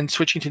loot and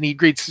switching to need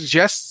greed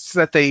suggests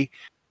that they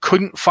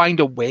couldn't find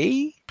a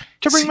way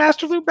to bring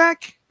Master Loot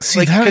back.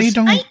 See, that you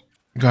don't.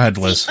 Go ahead,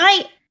 Liz.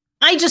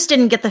 I just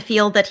didn't get the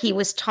feel that he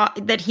was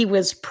that he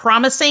was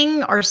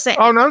promising or saying.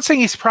 Oh, no, I'm not saying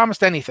he's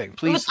promised anything.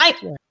 Please.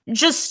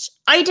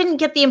 I didn't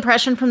get the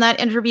impression from that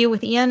interview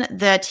with Ian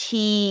that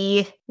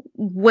he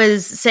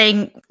was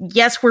saying,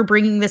 yes, we're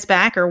bringing this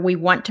back, or we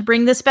want to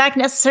bring this back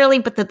necessarily,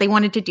 but that they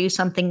wanted to do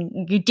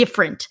something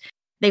different.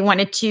 They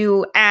wanted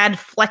to add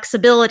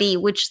flexibility,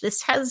 which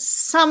this has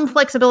some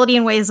flexibility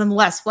in ways and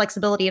less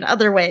flexibility in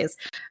other ways.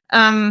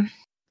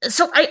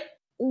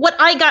 What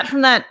I got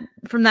from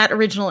that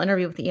original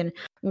interview with Ian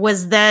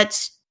was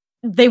that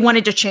they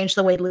wanted to change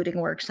the way looting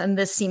works, and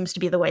this seems to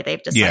be the way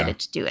they've decided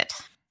to do it.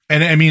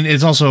 And I mean,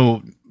 it's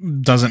also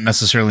doesn't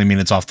necessarily mean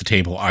it's off the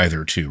table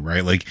either, too,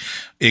 right? Like,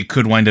 it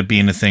could wind up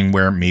being a thing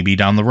where maybe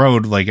down the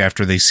road, like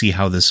after they see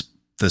how this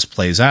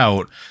plays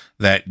out,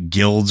 that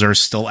guilds are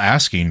still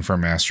asking for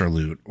master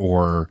loot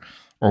or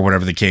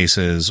whatever the case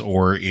is,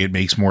 or it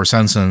makes more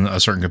sense in a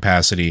certain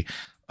capacity.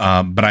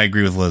 But I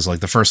agree with Liz.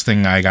 Like, the first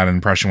thing I got an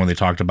impression when they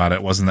talked about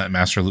it wasn't that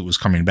master loot was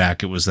coming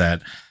back. It was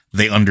that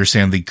they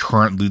understand the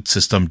current loot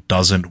system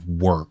doesn't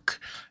work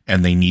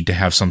and they need to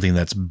have something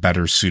that's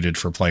better suited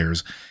for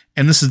players.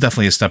 And this is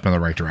definitely a step in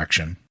the right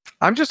direction.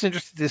 I'm just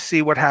interested to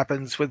see what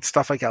happens with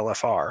stuff like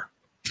LFR.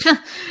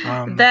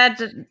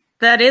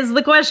 That is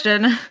the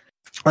question.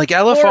 Like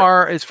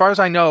LFR, as far as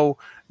I know,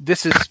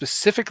 this is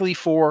specifically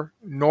for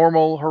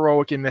normal,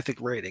 heroic, and mythic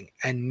rating,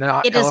 and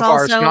not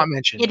LFR is not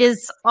mentioned. It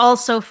is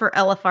also for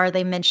LFR.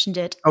 They mentioned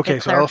it.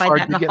 Okay, so LFR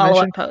that in a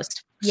follow-up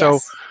post. So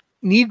yes.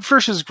 Need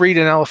versus greed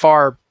in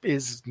LFR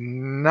is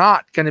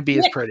not going to be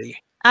as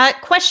pretty.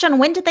 Question,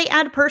 when did they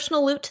add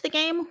personal loot to the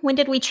game? When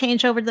did we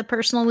change over to the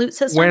personal loot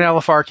system? When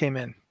LFR came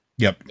in.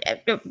 Yep.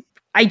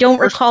 I don't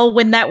recall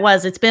when that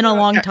was. It's been a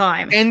long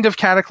time. End of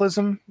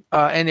Cataclysm,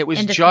 and it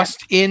was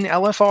just in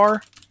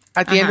LFR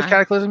at the end of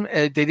Cataclysm.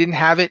 They didn't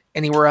have it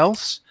anywhere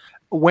else.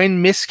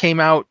 When Mists came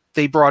out,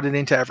 they brought it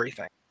into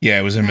everything. Yeah,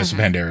 it was in Mists of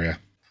Pandaria.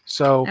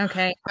 So,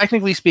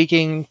 technically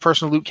speaking,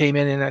 personal loot came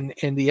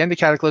in the end of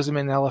Cataclysm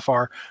in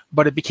LFR,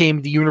 but it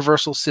became the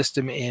universal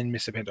system in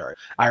Mists of Pandaria.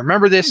 I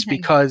remember this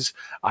because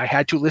I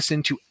had to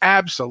listen to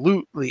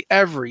absolutely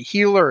every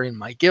healer in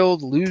my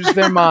guild lose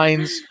their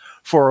minds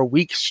for a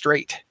week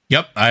straight.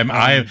 Yep,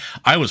 I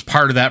was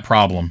part of that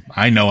problem.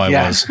 I know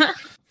I was.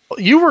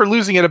 You were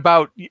losing it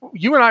about.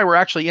 You and I were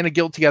actually in a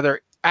guild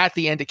together at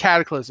the end of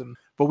Cataclysm,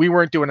 but we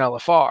weren't doing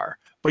LFR.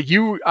 But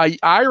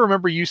I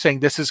remember you saying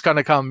this is going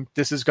to come.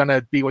 This is going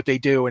to be what they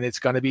do, and it's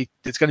going to be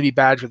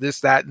bad for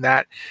this, that, and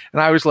that.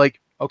 And I was like,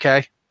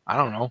 okay, I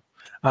don't know.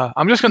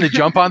 I'm just going to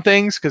jump on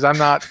things because I'm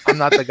not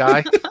the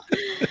guy.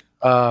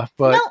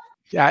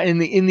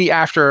 In the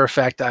after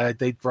effect,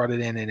 they brought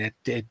it in, and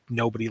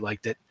nobody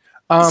liked it.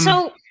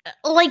 So,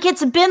 like,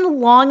 it's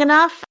been long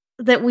enough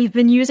that we've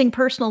been using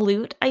personal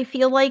loot, I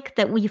feel like,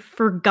 that we've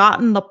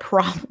forgotten the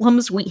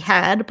problems we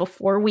had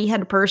before we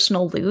had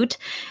personal loot,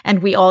 and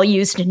we all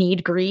used to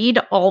need greed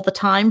all the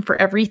time for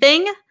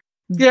everything.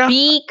 Because,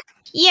 you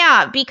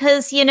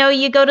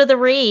go to the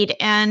raid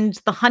and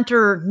the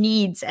hunter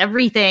needs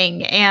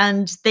everything,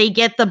 and they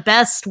get the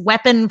best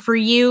weapon for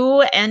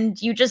you,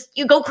 and you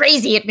go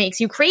crazy. It makes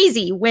you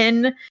crazy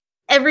when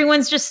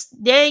everyone's just,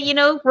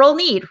 roll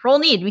need,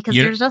 because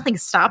there's nothing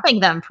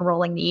stopping them from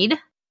rolling need.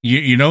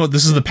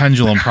 This is the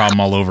pendulum problem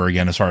all over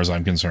again, as far as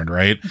I'm concerned,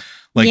 right?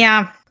 Like,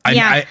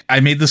 I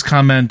made this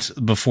comment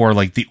before,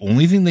 like, the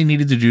only thing they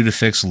needed to do to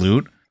fix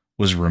loot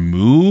was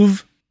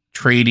remove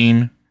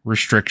trading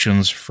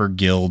restrictions for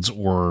guilds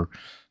or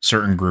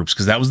certain groups,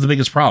 because that was the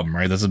biggest problem,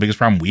 right? That's the biggest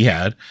problem we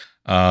had.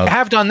 They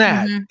have done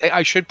that.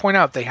 I should point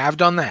out, they have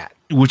done that.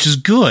 Which is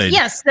good.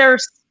 Yes,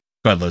 there's...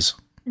 Go ahead, Liz.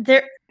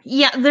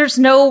 There's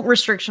no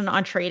restriction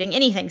on trading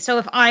anything. So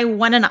if I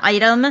won an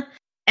item...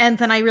 and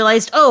then I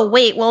realized, oh,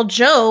 wait, well,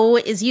 Joe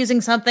is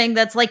using something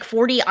that's like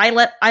 40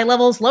 eye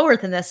levels lower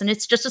than this, and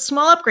it's just a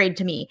small upgrade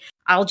to me.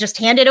 I'll just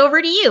hand it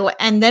over to you.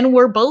 And then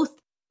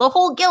the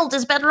whole guild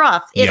is better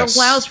off. It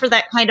allows for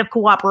that kind of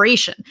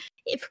cooperation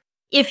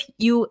if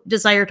you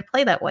desire to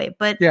play that way.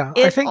 But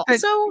I think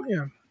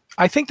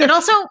that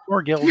also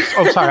more guilds.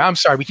 Oh, sorry. I'm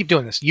sorry. We keep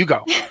doing this. You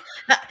go.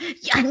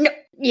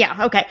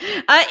 Okay.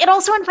 It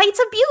also invites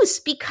abuse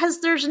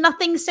because there's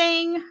nothing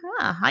saying,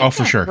 I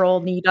can't roll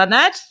need on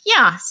that.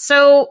 Yeah.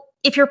 So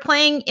if you're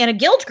playing in a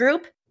guild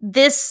group,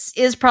 this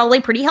is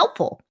probably pretty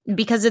helpful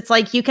because it's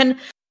like you can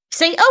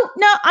say, oh,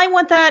 no, I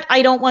want that.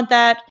 I don't want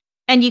that.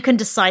 And you can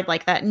decide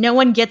like that. No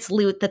one gets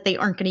loot that they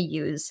aren't going to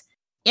use.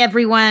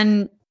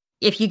 Everyone,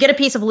 if you get a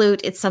piece of loot,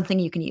 it's something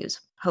you can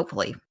use,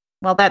 hopefully.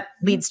 Well, that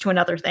leads to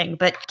another thing,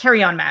 but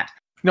carry on, Matt.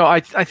 No,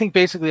 I think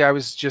I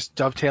was just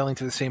dovetailing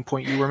to the same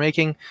point you were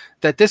making,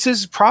 that this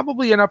is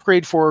probably an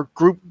upgrade for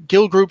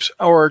guild groups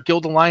or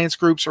guild alliance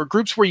groups or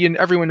groups where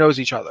everyone knows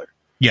each other.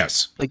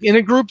 Yes. Like in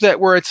a group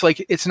where it's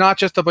like, it's not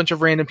just a bunch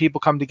of random people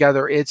come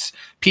together. It's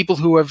people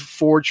who have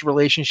forged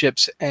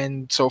relationships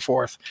and so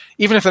forth.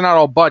 Even if they're not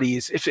all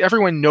buddies, if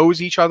everyone knows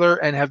each other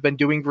and have been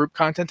doing group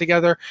content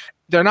together,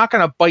 they're not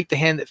going to bite the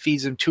hand that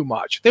feeds them too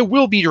much. There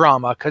will be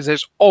drama because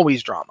there's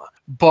always drama.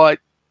 But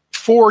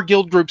for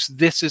guild groups,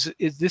 this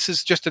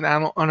is just an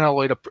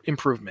unalloyed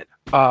improvement.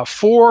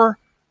 For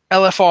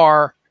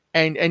LFR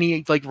and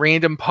any like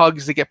random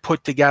pugs that get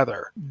put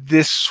together,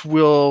 this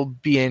will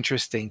be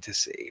interesting to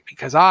see,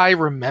 because I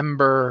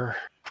remember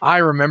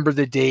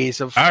the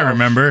days of.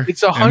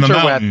 It's a hunter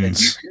weapon.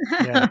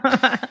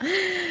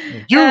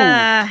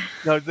 Yeah.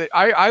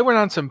 I went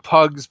on some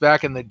pugs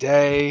back in the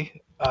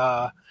day.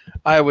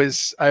 I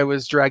was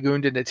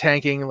dragooned into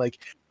tanking. Like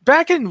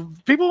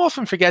people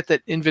often forget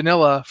that in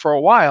vanilla for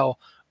a while,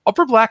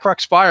 Upper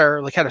Blackrock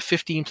Spire like had a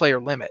 15-player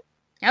limit.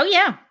 Oh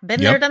yeah,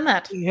 been there, done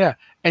that. Yeah,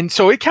 and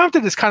so it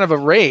counted as kind of a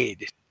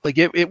raid. Like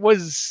it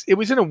was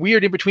in a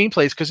weird in between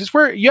place, because it's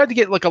where you had to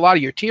get like a lot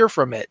of your tier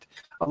from it.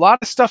 A lot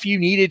of stuff you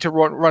needed to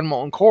run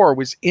Molten Core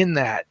was in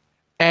that,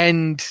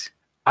 and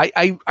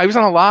I was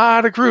on a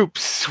lot of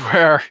groups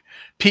where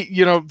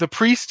the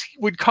priest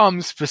would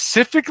come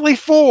specifically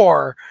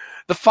for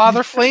the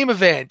Father Flame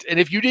event, and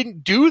if you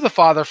didn't do the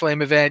Father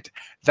Flame event,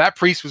 that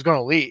priest was going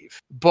to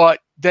leave.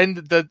 But then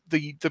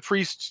the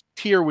priest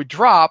tier would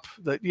drop,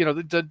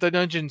 the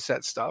dungeon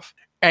set stuff,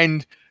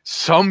 and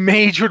some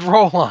mage would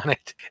roll on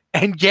it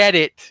and get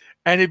it,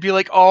 and it'd be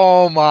like,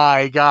 oh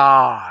my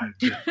god,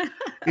 the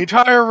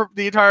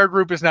entire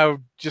group is now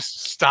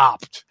just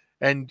stopped.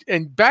 And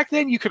back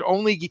then you could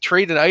only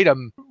trade an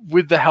item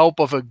with the help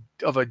of a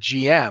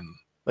GM.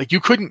 Like,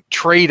 you couldn't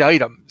trade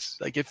items.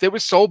 Like, if it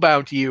was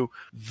soulbound to you,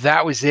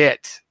 that was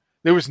it.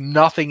 There was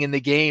nothing in the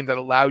game that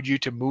allowed you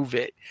to move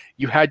it.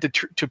 You had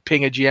to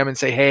ping a GM and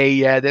say, hey,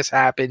 yeah, this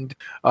happened.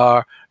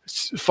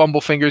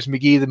 Fumblefingers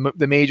McGee,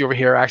 the mage over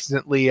here,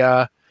 accidentally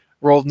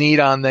rolled need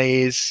on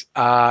these,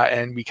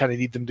 and we kind of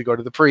need them to go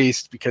to the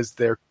priest because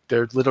they're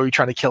literally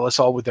trying to kill us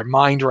all with their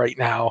mind right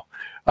now.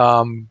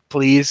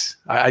 Please,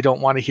 I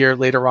don't want to hear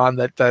later on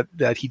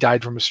that he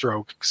died from a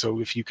stroke. So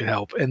if you could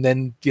help, and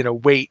then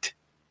wait.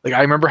 Like,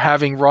 I remember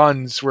having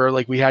runs where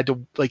like we had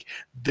to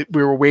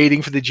we were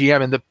waiting for the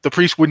GM, and the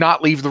priest would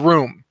not leave the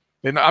room.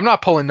 And I'm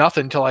not pulling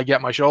nothing until I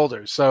get my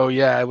shoulders. So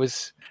yeah,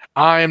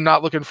 I am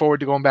not looking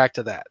forward to going back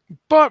to that,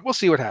 but we'll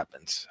see what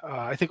happens.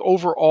 I think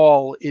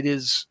overall it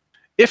is,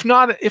 it's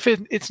not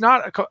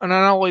an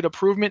unalloyed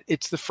improvement,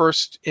 it's the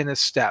first in a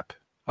step.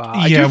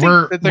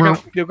 You're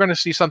going to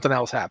see something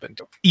else happen.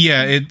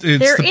 Yeah,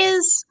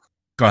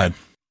 Go ahead.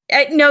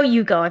 No,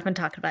 you go. I've been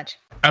talking about you.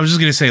 I was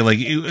just going to say, like,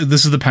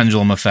 this is the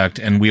pendulum effect,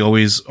 and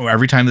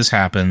every time this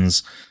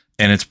happens,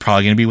 and it's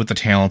probably going to be with the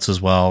talents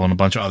as well, and a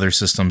bunch of other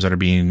systems that are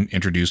being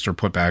introduced or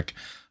put back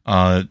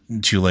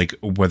to, like,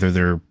 whether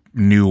they're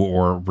new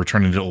or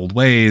returning to old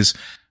ways,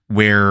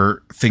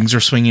 where things are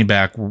swinging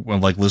back.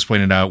 Like Liz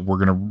pointed out, we're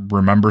going to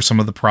remember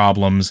some of the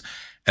problems,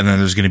 and then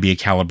there's going to be a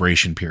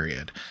calibration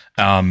period.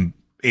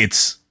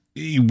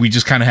 We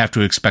just kind of have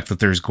to expect that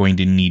there's going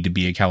to need to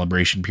be a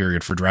calibration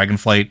period for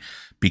Dragonflight,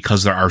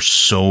 because there are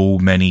so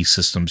many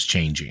systems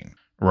changing,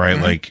 right?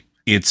 Mm-hmm. Like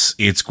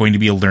it's going to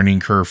be a learning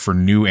curve for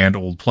new and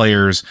old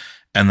players.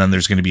 And then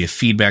there's going to be a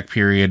feedback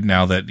period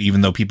now that,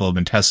 even though people have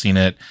been testing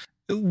it,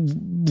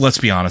 let's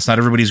be honest, not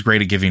everybody's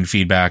great at giving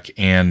feedback.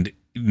 And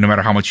no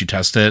matter how much you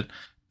test it,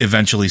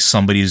 eventually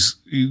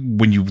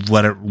when you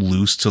let it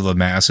loose to the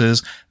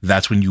masses,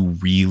 that's when you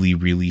really,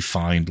 really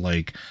find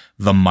like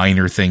the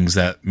minor things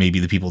that maybe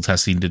the people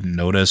testing didn't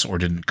notice or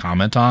didn't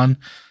comment on.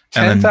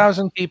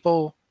 10,000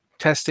 people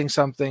testing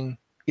something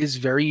is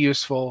very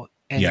useful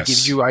and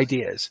gives you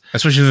ideas.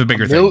 Especially the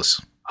bigger things.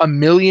 1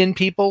 million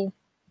people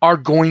are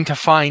going to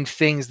find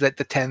things that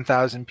the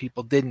 10,000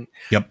 people didn't.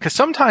 Yep. Because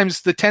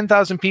sometimes the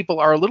 10,000 people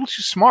are a little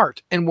too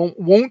smart and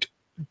won't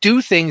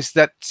do things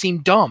that seem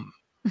dumb.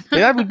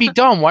 That would be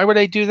dumb. Why would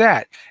I do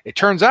that? It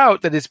turns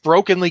out that it's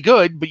brokenly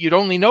good, but you'd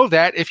only know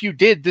that if you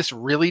did this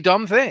really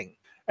dumb thing.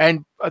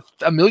 And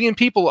 1 million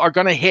people are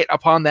going to hit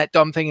upon that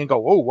dumb thing and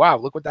go, oh, wow,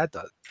 look what that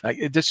does.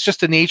 It's just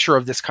the nature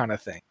of this kind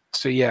of thing.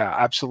 So, yeah,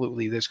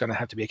 absolutely, there's going to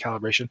have to be a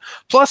calibration.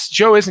 Plus,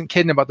 Joe isn't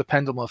kidding about the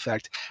pendulum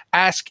effect.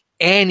 Ask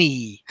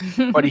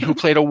anybody who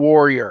played a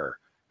warrior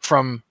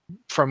from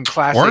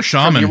classic. Or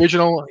shaman. From the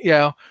original,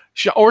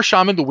 or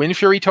shaman, the Wind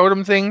Fury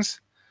totem things.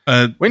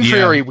 Wind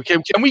Fury.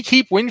 Can we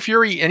keep Wind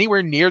Fury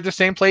anywhere near the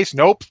same place?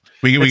 Nope.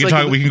 We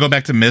can go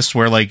back to Mist,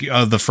 where like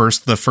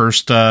the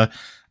first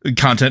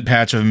content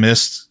patch of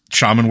Mist,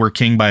 shaman were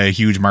king by a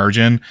huge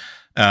margin,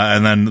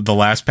 and then the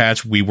last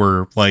patch we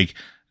were like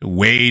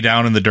way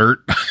down in the dirt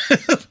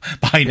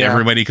behind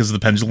everybody because the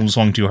pendulum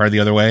swung too hard the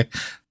other way.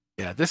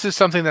 Yeah, this is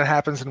something that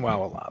happens in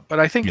WoW a lot, but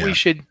I think we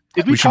should.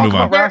 Did we talk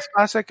about Wrath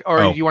Classic, or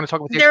do you want to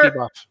talk about the XP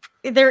buff?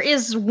 There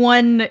is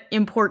one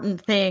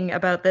important thing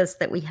about this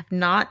that we have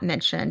not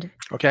mentioned.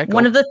 Okay.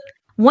 One of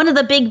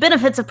the big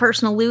benefits of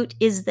personal loot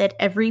is that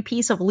every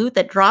piece of loot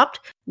that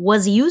dropped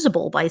was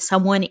usable by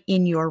someone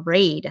in your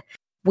raid.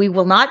 We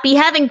will not be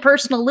having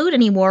personal loot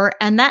anymore,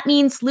 and that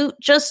means loot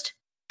just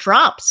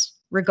drops.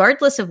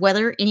 regardless of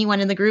whether anyone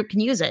in the group can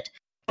use it.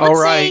 Oh,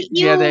 right.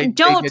 Yeah, they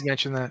don't did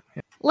mention that.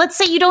 Yeah. Let's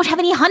say you don't have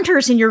any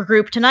hunters in your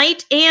group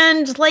tonight,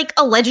 and like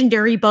a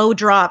legendary bow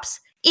drops.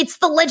 It's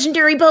the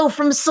legendary bow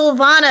from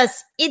Sylvanas.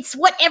 It's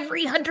what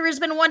every hunter has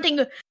been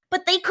wanting,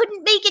 but they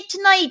couldn't make it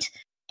tonight,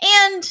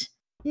 and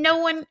no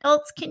one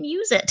else can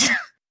use it.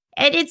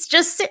 And it's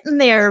just sitting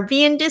there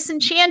being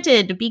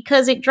disenchanted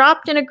because it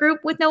dropped in a group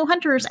with no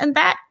hunters, and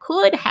that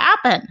could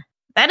happen.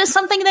 That is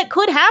something that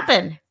could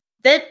happen.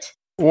 That,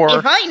 or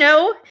if I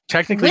know,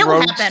 technically will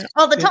rogues, happen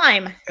all the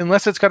time.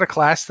 Unless it's got a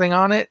class thing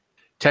on it.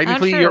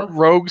 Technically, your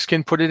rogues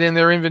can put it in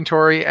their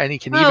inventory, and he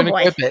can even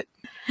equip it.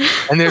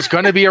 And there's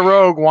going to be a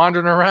rogue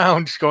wandering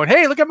around going,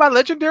 hey, look at my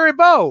legendary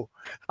bow.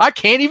 I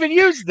can't even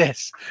use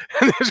this.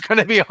 And there's going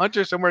to be a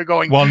hunter somewhere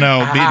going, well, no,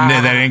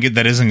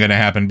 that isn't going to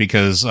happen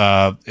because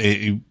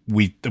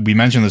we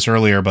mentioned this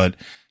earlier, but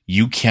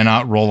you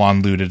cannot roll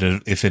on loot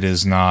if it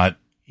is not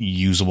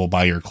usable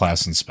by your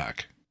class and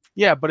spec.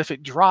 Yeah, but if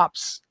it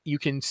drops, you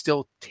can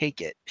still take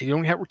it.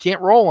 You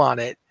can't roll on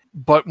it.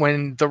 But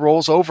when the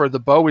roll's over, the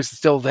bow is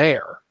still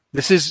there.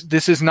 This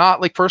is not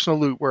like personal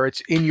loot where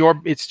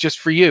it's just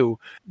for you.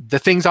 The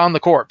thing's on the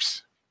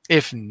corpse.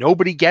 If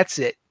nobody gets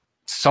it,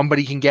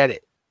 somebody can get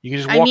it. You can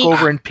just walk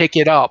over and pick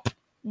it up.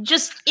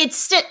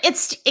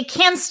 It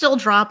can still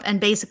drop, and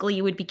basically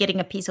you would be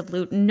getting a piece of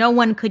loot no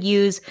one could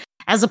use,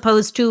 as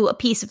opposed to a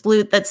piece of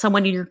loot that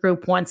someone in your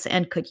group wants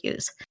and could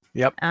use.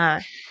 Yep.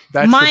 That's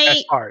the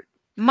best part.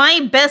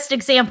 My best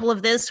example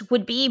of this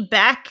would be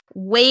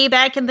way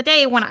back in the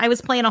day when I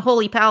was playing a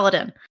Holy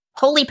Paladin.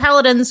 Holy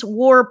Paladins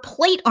wore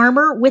plate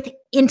armor with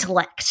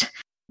intellect.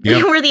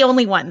 They were the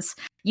only ones.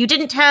 You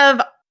didn't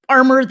have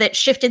armor that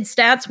shifted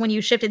stats when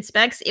you shifted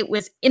specs. It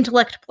was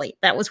intellect plate.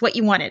 That was what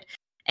you wanted.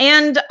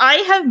 And I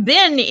have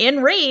been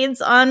in raids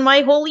on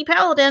my Holy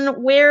Paladin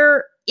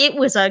where it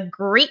was a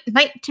great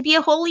night to be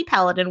a Holy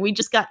Paladin. We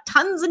just got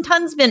tons and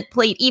tons of int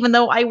plate, even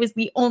though I was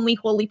the only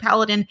Holy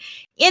Paladin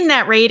in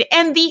that raid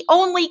and the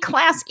only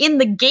class in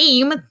the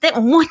game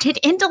that wanted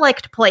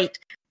intellect plate.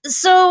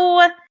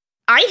 So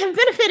I have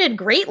benefited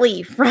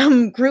greatly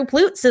from group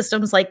loot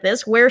systems like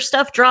this, where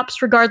stuff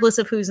drops regardless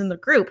of who's in the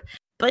group.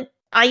 But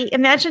I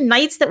imagine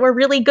nights that were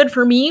really good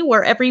for me,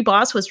 where every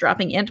boss was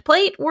dropping int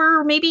plate,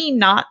 were maybe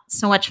not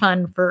so much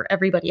fun for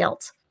everybody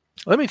else.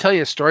 Let me tell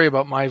you a story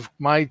about my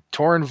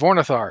Tauren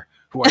Vornathar,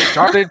 who I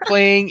started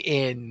playing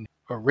in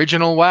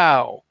original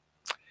WoW.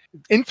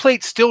 Int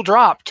plate still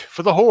dropped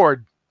for the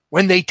Horde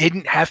when they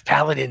didn't have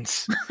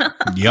paladins.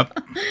 Yep.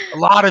 A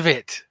lot of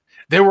it.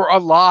 There were a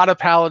lot of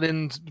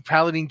paladin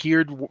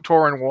geared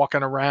Tauren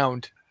walking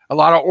around. A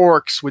lot of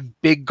orcs with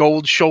big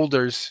gold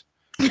shoulders.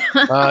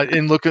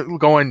 And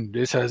going,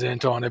 this has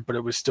int on it, but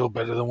it was still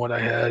better than what I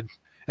had. And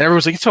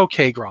everyone's like, it's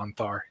okay,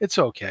 Gronthar. It's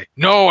okay.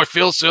 No, I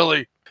feel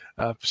silly.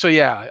 So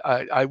yeah,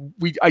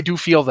 I do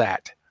feel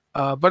that.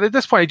 But at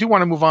this point, I do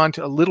want to move on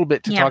to a little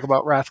bit to talk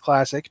about Wrath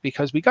Classic,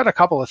 because we got a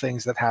couple of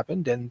things that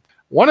happened, and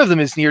one of them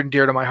is near and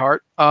dear to my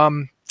heart.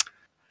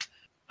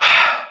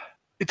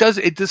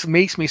 It just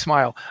makes me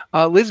smile.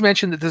 Liz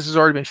mentioned that this has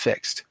already been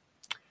fixed,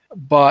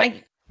 but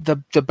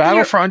the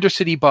battle for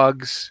Undercity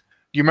bugs.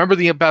 Do you remember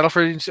the battle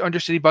for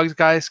Undercity bugs,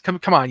 guys?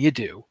 Come on, you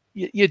do.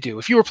 You do.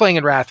 If you were playing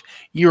in Wrath,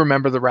 you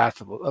remember the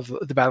Wrath of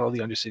the battle of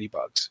the Undercity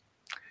bugs,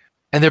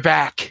 and they're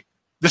back.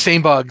 The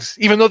same bugs,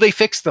 even though they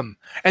fixed them,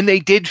 and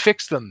they did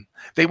fix them.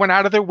 They went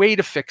out of their way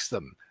to fix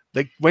them.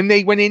 Like when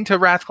they went into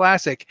Wrath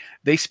Classic,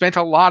 they spent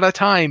a lot of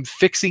time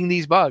fixing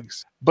these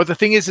bugs. But the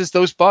thing is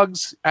those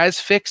bugs, as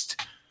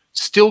fixed,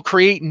 still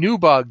create new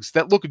bugs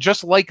that look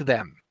just like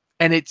them.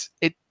 And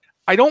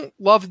I don't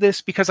love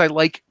this because I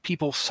like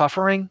people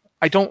suffering.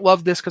 I don't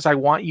love this because I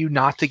want you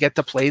not to get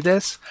to play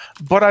this,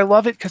 but I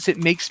love it because it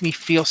makes me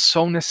feel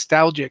so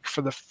nostalgic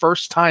for the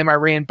first time I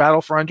ran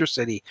Battle for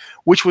Undercity,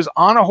 which was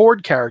on a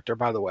Horde character,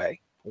 by the way.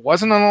 It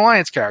wasn't an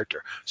Alliance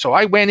character. So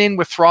I went in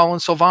with Thrall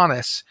and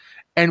Sylvanas,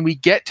 and we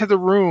get to the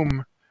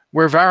room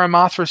where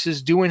Varimathras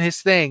is doing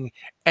his thing,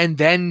 and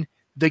then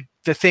the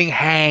thing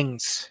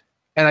hangs,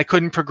 and I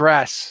couldn't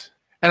progress.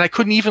 And I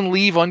couldn't even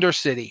leave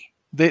Undercity.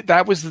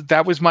 That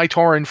was my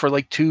Tauren for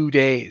like 2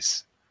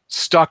 days,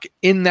 stuck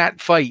in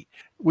that fight,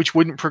 which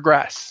wouldn't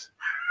progress.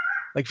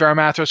 Like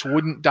Varimathras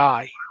wouldn't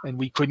die, and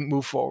we couldn't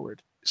move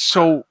forward.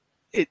 So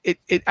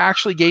it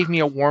actually gave me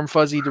a warm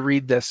fuzzy to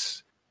read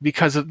this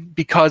because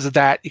of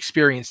that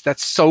experience.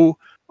 That's so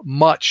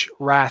much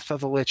Wrath of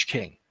the Lich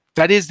King.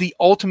 That is the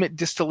ultimate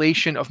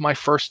distillation of my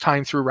first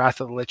time through Wrath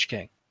of the Lich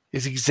King.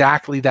 Is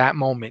exactly that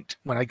moment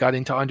when I got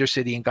into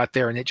Undercity and got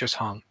there and it just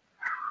hung.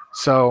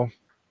 So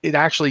it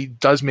actually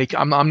does make.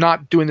 I'm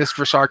not doing this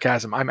for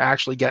sarcasm. I'm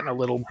actually getting a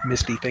little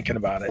misty thinking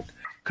about it,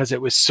 because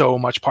it was so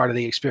much part of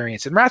the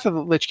experience. And Wrath of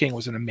the Lich King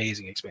was an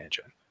amazing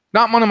expansion.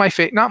 Not my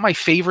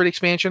favorite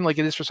expansion like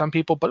it is for some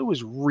people, but it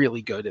was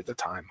really good at the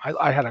time.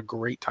 I had a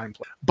great time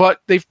playing.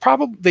 But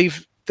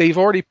they've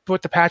already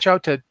put the patch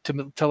out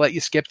to let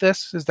you skip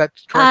this. Is that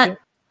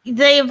correct?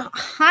 They've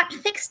hot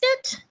fixed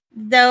it,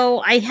 though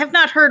I have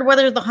not heard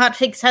whether the hot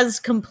fix has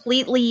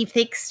completely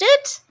fixed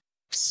it.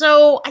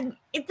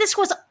 This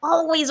was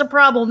always a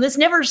problem. This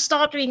never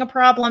stopped being a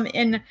problem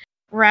in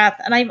Wrath,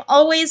 and I'm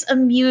always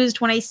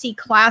amused when I see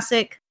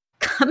Classic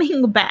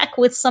coming back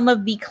with some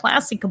of the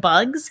classic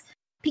bugs,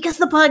 because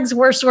the bugs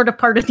were sort of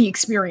part of the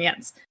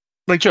experience.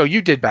 Like, Joe,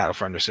 you did Battle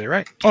for Undercity,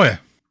 right? Oh yeah.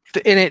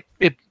 And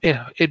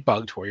it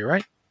bugged for you,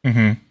 right?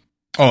 Mm-hmm.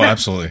 Oh,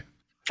 absolutely.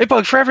 It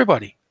bugged for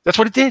everybody. That's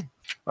what it did.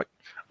 Like,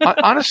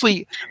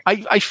 honestly,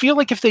 I feel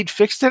like if they'd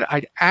fixed it,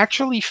 I'd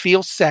actually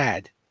feel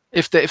sad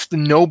if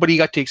nobody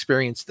got to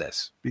experience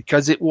this,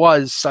 because it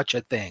was such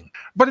a thing.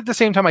 But at the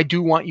same time, I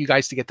do want you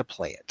guys to get to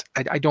play it.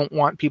 I don't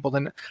want people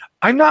to.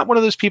 I'm not one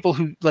of those people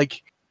who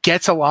like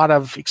gets a lot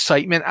of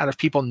excitement out of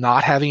people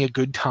not having a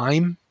good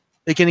time.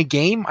 Like in a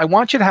game, I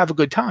want you to have a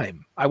good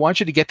time. I want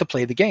you to get to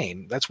play the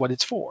game. That's what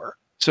it's for.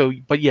 So,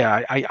 but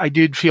yeah, I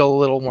did feel a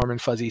little warm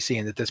and fuzzy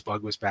seeing that this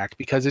bug was back,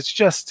 because it's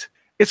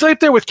right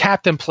there with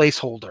Captain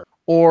Placeholder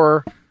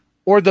or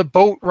the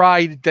boat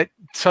ride that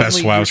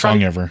suddenly best WoW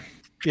song ever.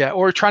 Yeah,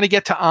 or trying to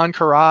get to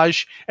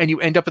Anchorage and you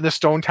end up in the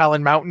Stone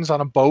Talon Mountains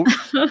on a boat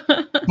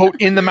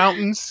in the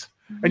mountains,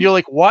 and you're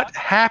like, what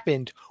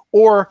happened?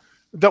 Or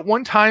that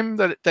one time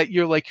that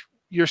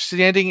you're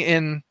standing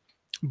in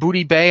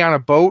Booty Bay on a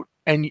boat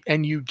and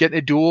you get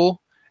a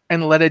duel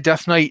and let a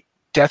Death Knight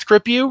death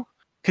grip you.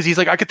 Because he's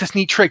like, I got this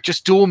neat trick,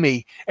 just duel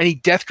me. And he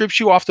death grips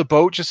you off the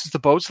boat just as the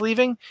boat's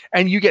leaving.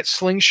 And you get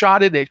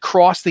slingshotted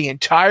across the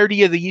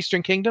entirety of the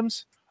Eastern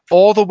Kingdoms,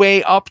 all the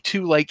way up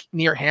to like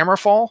near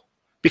Hammerfall.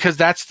 Because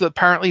that's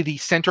apparently the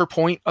center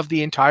point of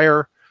the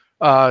entire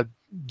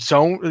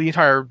zone, the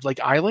entire like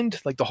island,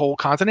 like the whole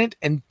continent.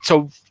 And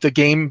so the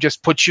game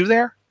just puts you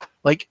there.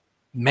 Like,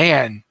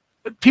 man,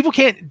 people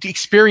can't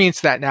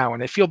experience that now.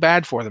 And I feel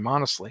bad for them,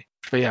 honestly.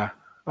 But yeah.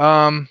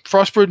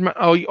 Frostbird.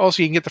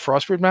 Also you can get the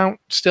Frostbird mount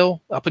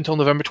still up until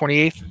November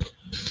 28th.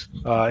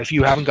 If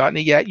you haven't gotten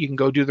it yet, you can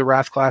go do the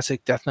Wrath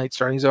Classic Death Knight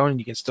starting zone and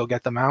you can still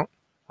get them out.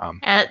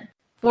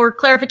 For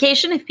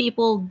clarification, if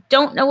people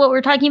don't know what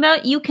we're talking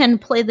about, you can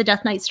play the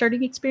Death Knight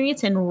starting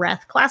experience in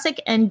Wrath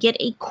Classic and get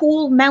a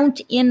cool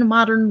mount in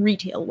Modern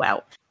Retail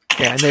WoW.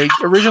 Yeah, and they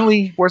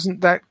originally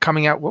wasn't that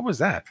coming out. What was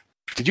that?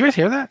 Did you guys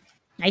hear that?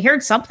 I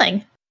heard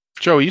something.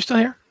 Joe, are you still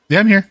here?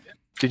 Yeah, I'm here.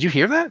 Did you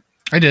hear that?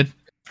 I did.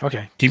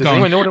 Okay. Keep Does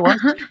going. anyone know what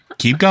it was?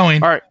 Keep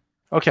going. All right.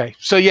 Okay.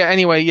 So yeah,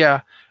 anyway,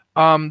 yeah.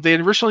 They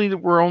originally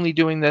were only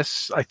doing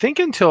this, I think,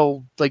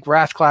 until like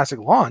Wrath Classic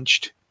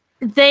launched.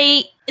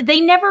 They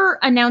never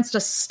announced a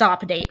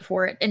stop date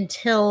for it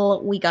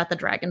until we got the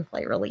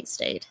Dragonflight release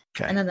date.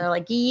 Okay. And then they're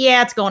like,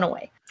 yeah, it's going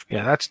away.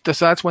 Yeah,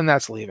 that's when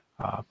that's leaving.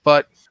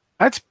 But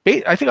I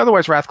think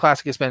otherwise Wrath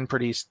Classic has been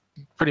pretty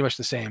much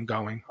the same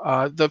going.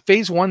 The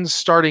phase 1's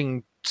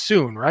starting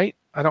soon, right?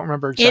 I don't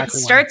remember exactly.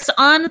 It starts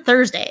on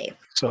Thursday.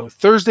 So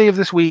Thursday of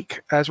this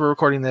week, as we're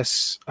recording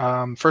this,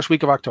 first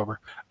week of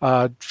October.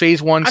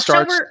 Phase 1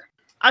 starts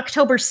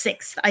October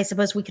 6th. I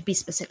suppose we could be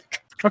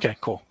specific. Okay,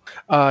 cool.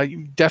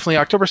 Definitely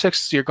October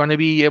 6th. You're going to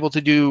be able to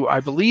do,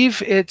 I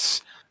believe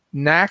it's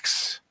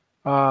Nax,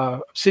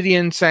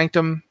 Obsidian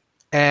Sanctum,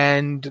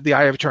 and the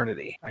Eye of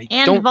Eternity.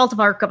 Vault of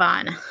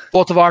Arcavan.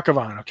 Vault of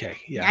Arcavan. Okay,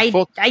 yeah.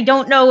 I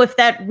don't know if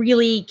that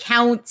really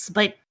counts,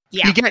 but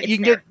yeah, you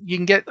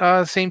can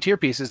get same tier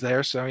pieces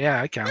there. So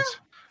yeah, it counts.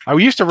 I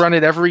used to run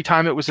it every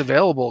time it was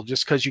available,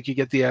 just because you could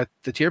get the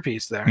tier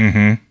piece there.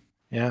 Mm-hmm.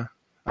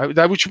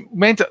 Yeah, which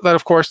meant that,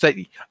 of course, that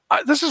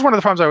this is one of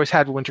the problems I always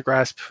had with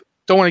Wintergrasp.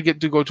 Don't want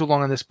to go too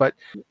long on this, but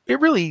it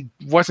really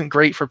wasn't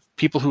great for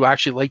people who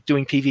actually like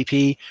doing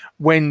PvP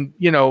when,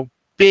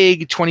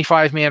 big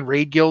 25-man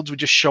raid guilds would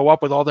just show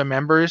up with all their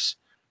members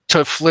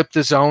to flip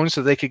the zone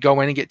so they could go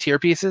in and get tier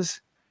pieces.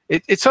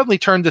 It suddenly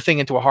turned the thing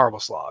into a horrible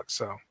slog.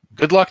 So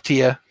good luck to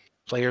you,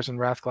 players in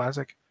Wrath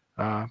Classic.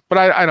 But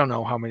I don't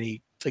know how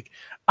many.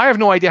 I have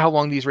no idea how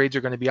long these raids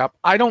are going to be up.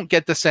 I don't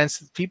get the sense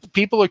that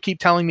people keep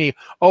telling me,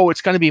 oh,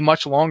 it's going to be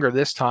much longer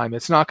this time.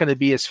 It's not going to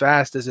be as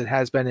fast as it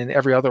has been in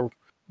every other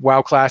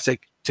WoW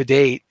Classic to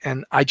date,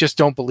 and I just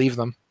don't believe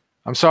them.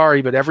 I'm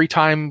sorry, but every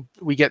time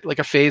we get like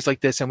a phase like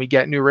this and we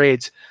get new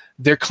raids,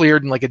 they're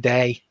cleared in like a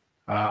day.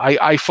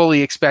 I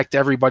fully expect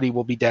everybody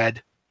will be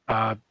dead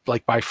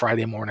like by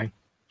Friday morning.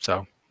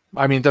 So,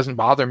 I mean, it doesn't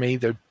bother me.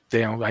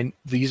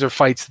 These are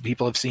fights that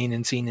people have seen.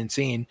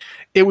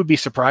 It would be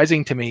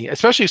surprising to me,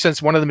 especially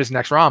since one of them is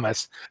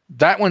Naxxramas.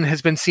 That one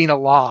has been seen a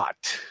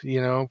lot,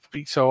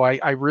 So I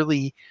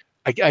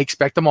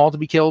expect them all to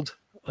be killed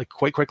like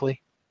quite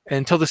quickly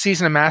until the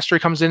Season of Mastery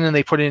comes in and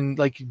they put in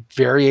like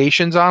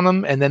variations on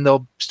them, and then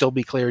they'll still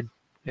be cleared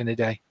in a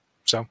day.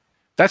 So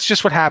that's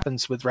just what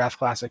happens with Wrath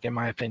Classic, in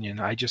my opinion.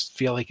 I just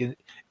feel like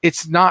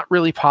it's not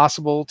really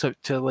possible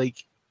to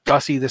like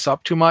gussy this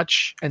up too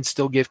much and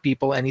still give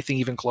people anything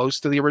even close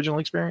to the original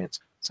experience.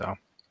 So,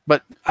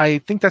 but I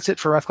think that's it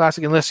for Wrath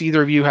Classic, unless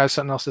either of you has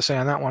something else to say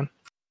on that one.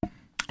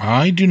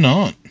 I do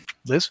not.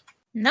 Liz?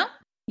 No,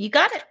 you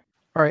got it.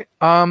 All right.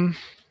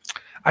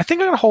 I think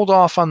I'm going to hold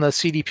off on the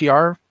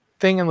CDPR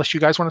thing unless you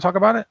guys want to talk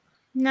about it.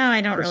 No,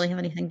 I don't really have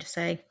anything to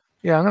say.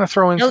 Yeah, I'm going to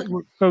throw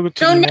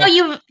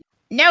in.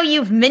 Now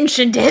you've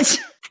mentioned it.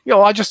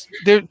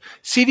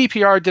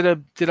 CDPR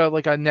did a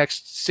like a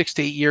next 6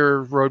 to 8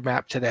 year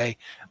roadmap today.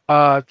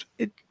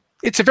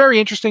 It's a very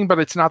interesting, but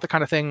it's not the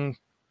kind of thing.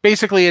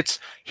 Basically, it's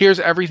here's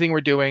everything we're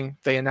doing.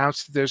 They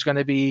announced that there's going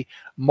to be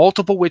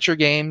multiple Witcher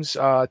games.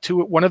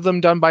 One of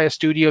them done by a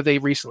studio they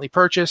recently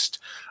purchased.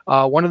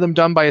 One of them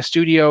done by a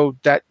studio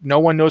that no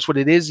one knows what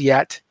it is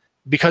yet,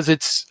 because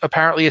it's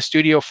apparently a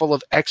studio full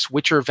of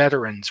ex-Witcher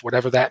veterans,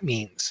 whatever that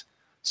means.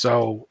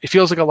 So it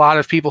feels like a lot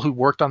of people who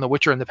worked on The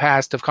Witcher in the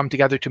past have come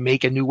together to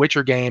make a new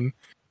Witcher game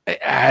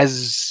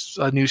as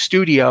a new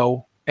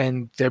studio,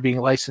 and they're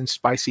being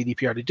licensed by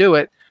CDPR to do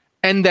it.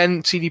 And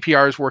then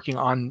CDPR is working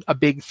on a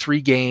big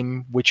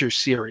 3-game Witcher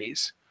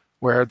series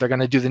where they're going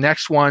to do the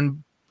next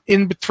one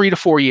in 3 to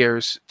 4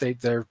 years.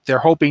 They're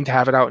hoping to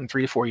have it out in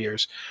 3 to 4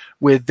 years,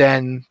 with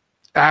then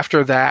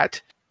after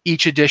that,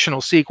 each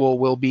additional sequel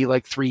will be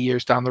like 3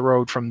 years down the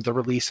road from the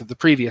release of the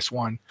previous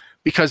one,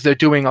 because they're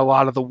doing a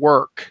lot of the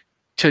work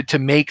to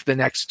make the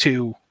next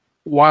two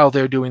while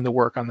they're doing the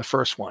work on the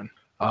first one.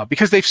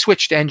 Because they've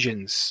switched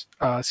engines.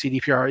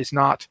 CDPR is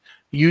not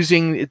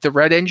using the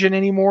Red engine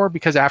anymore,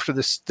 because after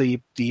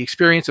the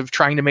experience of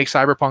trying to make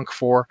Cyberpunk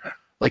for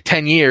like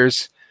 10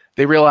 years,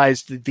 they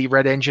realized that the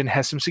Red engine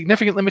has some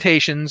significant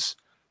limitations.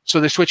 So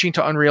they're switching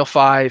to Unreal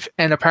 5,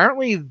 and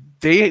apparently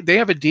they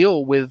have a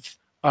deal with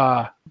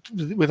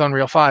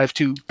Unreal 5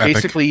 to Epic.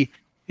 basically,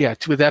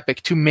 with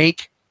Epic, to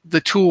make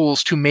the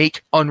tools to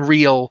make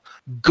Unreal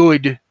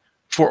good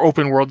for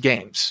open world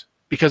games.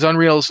 Because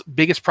Unreal's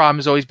biggest problem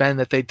has always been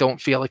that they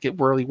don't feel like it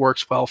really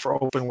works well for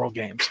open world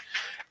games.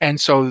 And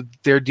so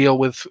their deal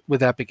with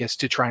Epic is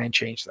to try and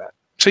change that.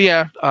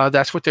 So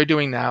that's what they're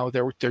doing now.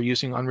 They're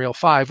using Unreal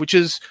 5, which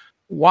is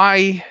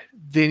why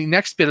the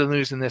next bit of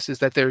news in this is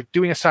that they're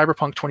doing a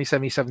Cyberpunk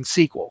 2077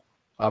 sequel,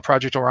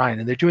 Project Orion,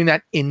 and they're doing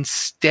that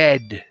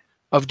instead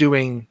of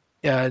doing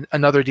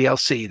another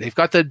DLC. They've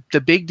got the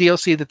big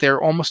DLC that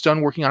they're almost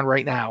done working on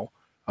right now,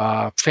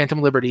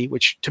 Phantom Liberty,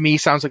 which to me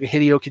sounds like a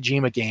Hideo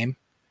Kojima game.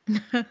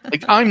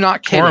 Like, I'm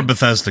not kidding. Or a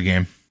Bethesda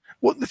game.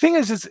 Well, the thing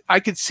is I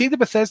could see the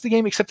Bethesda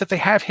game, except that they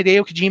have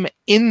Hideo Kojima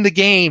in the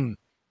game.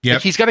 Yep.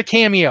 Like, he's got a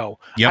cameo.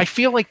 Yep. I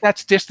feel like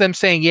that's just them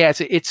saying,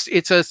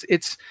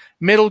 it's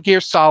Metal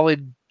Gear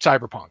Solid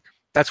Cyberpunk.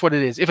 That's what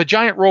it is. If a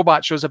giant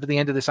robot shows up at the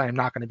end of this, I am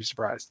not going to be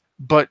surprised.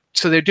 But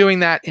so they're doing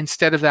that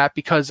instead of that,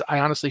 because I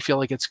honestly feel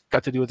like it's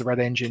got to do with the Red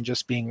engine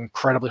just being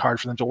incredibly hard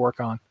for them to work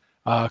on.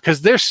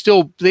 Because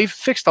they've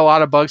fixed a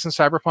lot of bugs in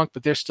Cyberpunk,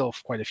 but there's still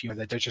quite a few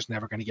that they're just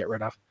never going to get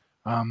rid of.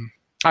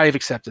 I have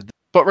accepted that.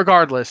 But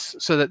regardless,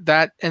 so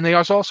that and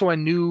there's also a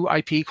new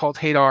IP called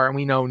Hadar, and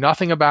we know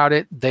nothing about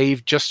it.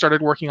 They've just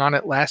started working on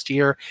it last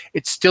year.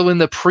 It's still in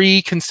the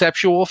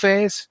pre-conceptual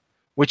phase,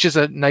 which is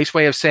a nice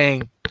way of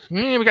saying,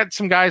 we got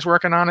some guys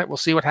working on it. We'll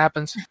see what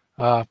happens.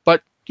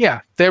 But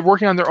yeah, they're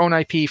working on their own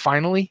IP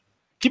finally.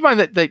 Keep in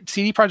mind that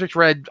CD Projekt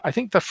Red, I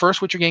think the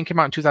first Witcher game came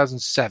out in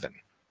 2007.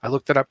 I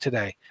looked it up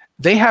today.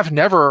 They have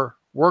never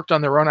worked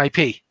on their own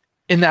IP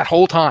in that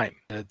whole time.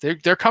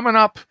 They're coming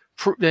up.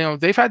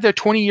 They've had their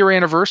 20-year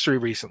anniversary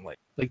recently.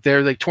 Like,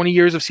 they're like 20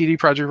 years of CD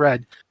Projekt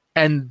Red,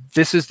 and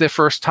this is the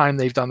first time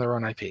they've done their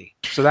own IP.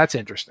 So that's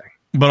interesting.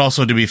 But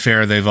also, to be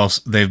fair,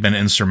 they've been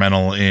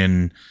instrumental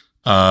in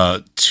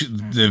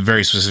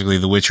very specifically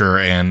The Witcher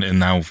and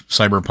now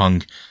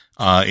Cyberpunk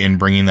in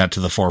bringing that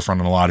to the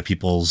forefront on a lot of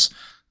people's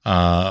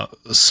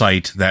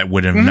site that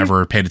would have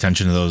never paid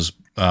attention to those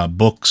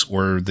books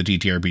or the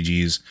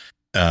TTRPGs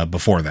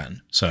before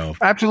then. So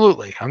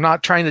absolutely, I'm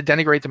not trying to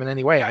denigrate them in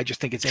any way. I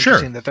just think it's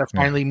interesting that they're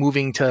finally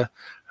moving to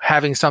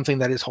having something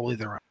that is wholly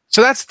their own.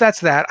 So that's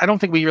that. I don't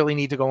think we really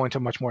need to go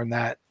into much more than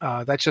that.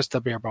 That's just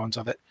the bare bones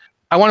of it.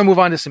 I want to move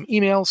on to some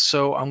emails,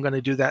 so I'm going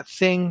to do that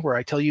thing where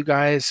I tell you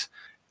guys,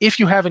 if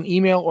you have an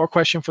email or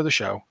question for the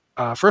show,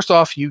 first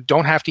off, you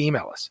don't have to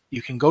email us.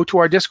 You can go to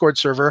our Discord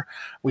server.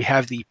 We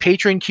have the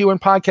Patreon Q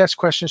and Podcast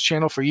Questions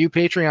channel for you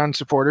Patreon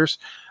supporters.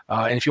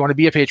 And if you want to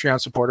be a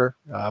Patreon supporter,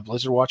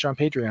 Blizzard Watch on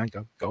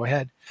Patreon, go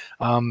ahead.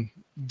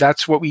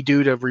 That's what we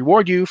do to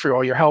reward you for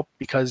all your help,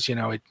 because,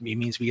 it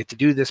means we get to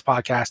do this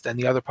podcast and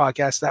the other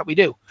podcasts that we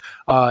do.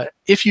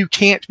 If you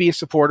can't be a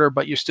supporter,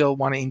 but you still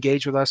want to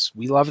engage with us,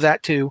 we love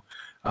that too.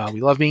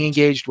 We love being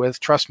engaged with.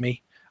 Trust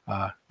me.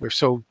 We're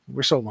so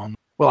lonely.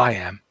 Well, I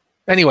am.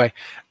 Anyway,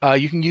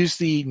 you can use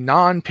the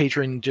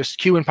non-patron, just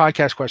Q and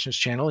Podcast Questions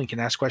channel. You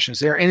can ask questions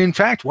there. And in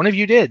fact, one of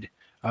you did.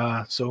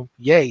 So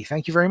yay.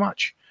 Thank you very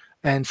much.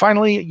 And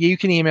finally, you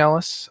can email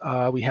us.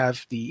 We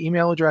have the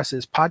email address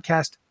is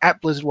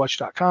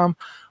podcast@blizzardwatch.com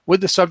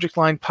with the subject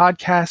line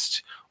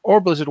podcast or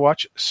Blizzard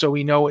Watch, so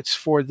we know it's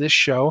for this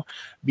show,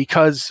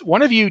 because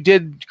one of you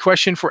did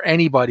question for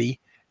anybody,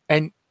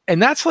 and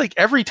that's like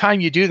every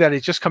time you do that,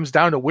 it just comes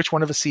down to which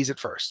one of us sees it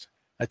first.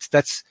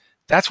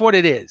 That's what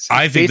it is.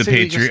 I think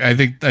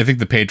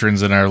the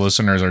patrons and our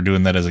listeners are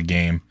doing that as a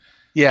game.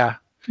 Yeah,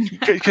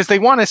 because they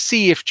want to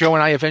see if Joe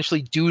and I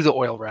eventually do the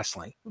oil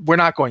wrestling. We're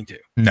not going to.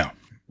 No.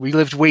 We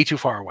lived way too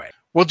far away.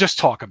 We'll just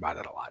talk about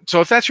it a lot.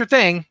 So if that's your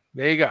thing,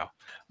 there you go.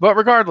 But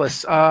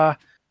regardless,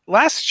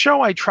 last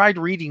show I tried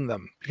reading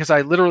them because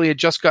I literally had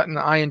just gotten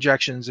eye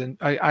injections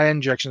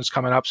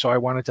coming up. So I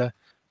wanted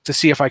to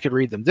see if I could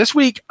read them. This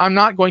week, I'm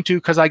not going to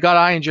because I got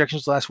eye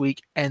injections last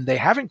week and they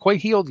haven't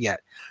quite healed yet.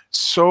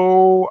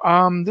 So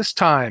this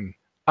time,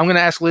 I'm going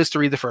to ask Liz to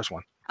read the first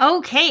one.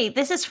 Okay,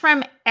 this is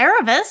from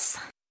Erevis.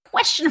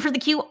 Question for the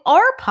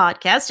QR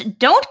podcast.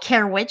 Don't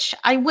care which.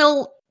 I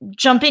will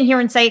jump in here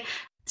and say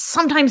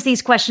sometimes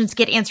these questions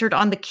get answered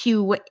on the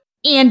queue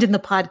and in the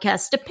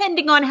podcast,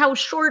 depending on how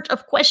short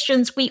of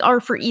questions we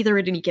are for either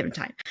at any given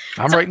time.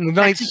 I'm writing the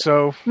nights,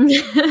 so...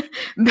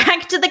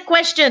 Back to the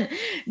question.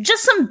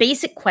 Just some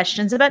basic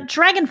questions about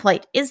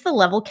Dragonflight. Is the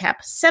level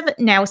cap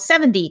now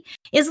 70?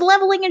 Is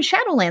leveling in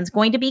Shadowlands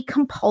going to be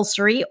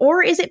compulsory,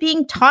 or is it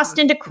being tossed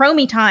into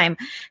Chromie time?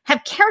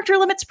 Have character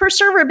limits per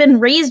server been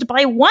raised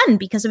by 1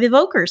 because of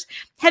evokers?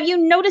 Have you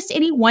noticed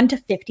any 1 to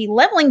 50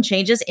 leveling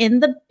changes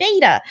in the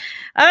beta?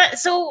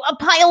 So a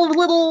pile of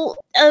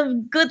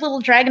good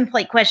little Dragonflight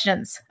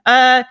questions.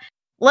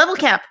 Level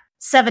cap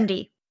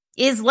 70.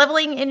 Is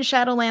leveling in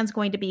Shadowlands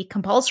going to be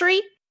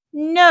compulsory?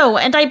 No,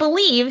 and I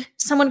believe,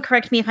 someone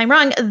correct me if I'm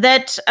wrong,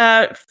 that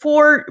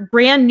for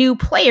brand new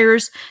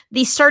players,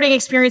 the starting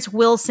experience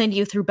will send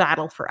you through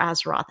Battle for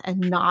Azeroth and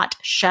not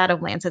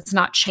Shadowlands. It's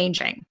not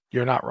changing.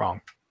 You're not wrong.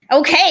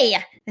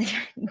 Okay,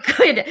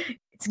 good.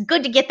 It's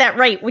good to get that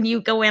right when you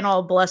go in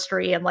all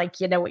blustery and like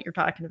you know what you're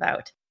talking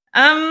about.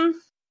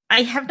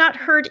 I have not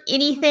heard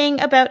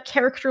anything about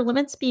character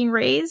limits being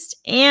raised,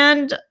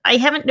 and I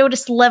haven't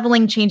noticed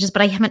leveling changes,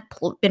 but I haven't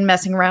been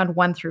messing around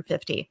 1 through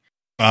 50.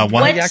 I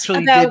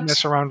actually did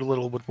mess around a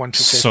little with 1 to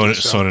 50.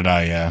 So did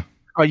I, yeah.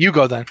 Oh, you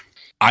go then.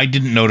 I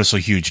didn't notice a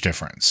huge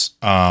difference.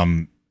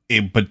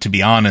 But to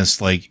be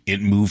honest, like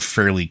it moved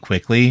fairly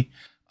quickly.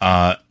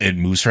 It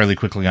moves fairly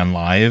quickly on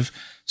live,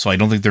 so I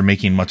don't think they're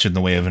making much in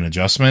the way of an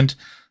adjustment.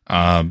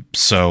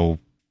 So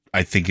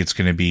I think it's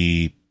going to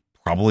be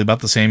probably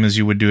about the same as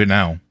you would do it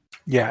now.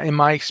 Yeah, in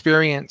my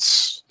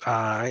experience,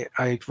 I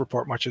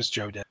report much as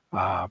Joe did.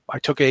 I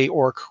took a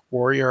Orc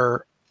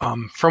Warrior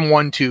from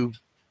 1 to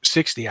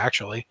 60,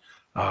 actually,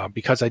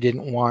 because I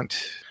didn't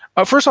want...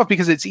 first off,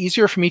 because it's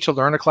easier for me to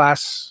learn a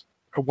class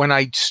when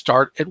I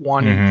start at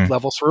 1 and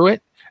level through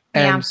it.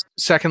 And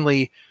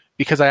secondly,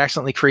 because I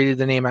accidentally created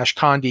the name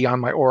Ashkandi on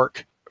my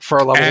Orc for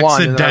a level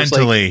 1.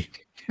 Accidentally.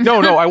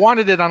 No, I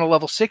wanted it on a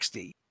level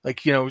 60.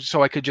 Like, you know,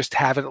 so I could just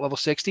have it at level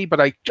 60, but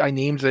I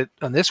named it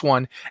on this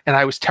one, and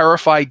I was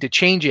terrified to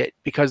change it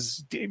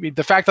because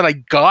the fact that I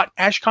got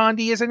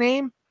Ashkandi as a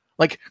name,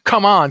 like,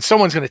 come on,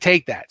 someone's going to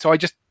take that. So I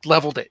just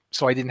leveled it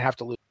so I didn't have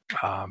to lose.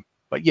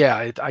 But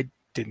yeah, I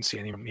didn't see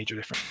any major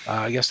difference.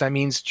 I guess that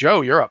means,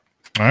 Joe, you're up.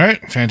 All right,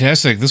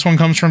 fantastic. This one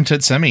comes from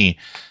Tetsemi.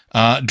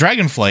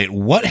 Dragonflight,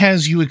 what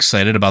has you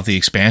excited about the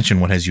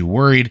expansion? What has you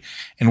worried?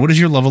 And what is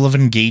your level of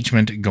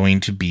engagement going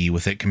to be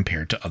with it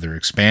compared to other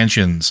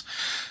expansions?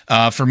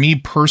 For me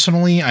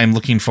personally, I'm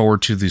looking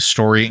forward to the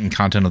story and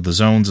content of the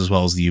zones as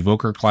well as the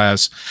Evoker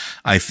class.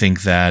 I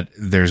think that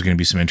there's going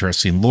to be some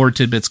interesting lore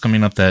tidbits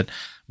coming up that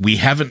we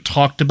haven't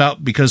talked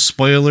about because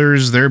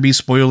spoilers, there be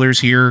spoilers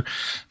here,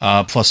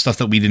 plus stuff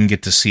that we didn't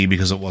get to see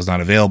because it was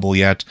not available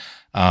yet.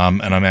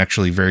 And I'm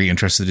actually very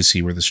interested to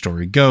see where the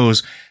story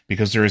goes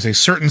because there is a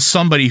certain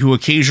somebody who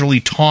occasionally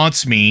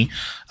taunts me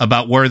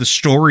about where the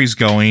story's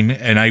going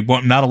and I'm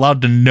not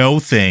allowed to know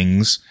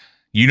things.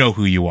 You know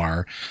who you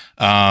are.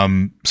 So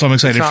I'm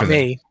excited for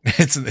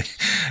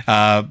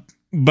that.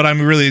 But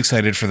I'm really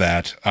excited for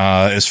that.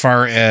 As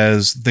far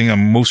as the thing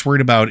I'm most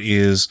worried about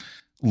is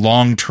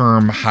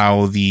long-term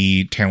how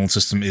the talent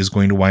system is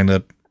going to wind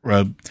up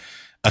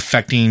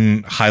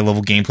affecting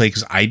high-level gameplay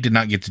because I did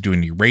not get to do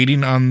any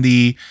rating on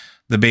the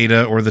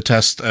beta or the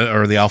test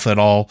or the alpha at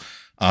all.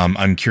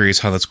 I'm curious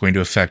how that's going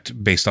to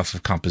affect based off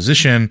of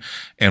composition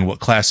and what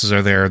classes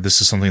are there.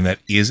 This is something that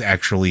is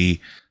actually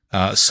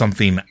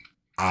something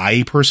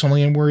I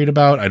personally am worried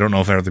about. I don't know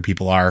if other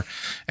people are.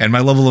 And my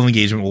level of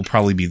engagement will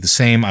probably be the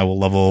same. I will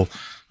level,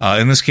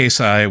 in this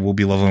case, I will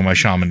be leveling my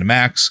shaman to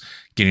max,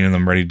 getting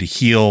them ready to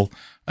heal,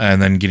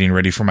 and then getting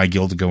ready for my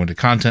guild to go into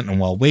content. And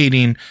while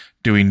waiting,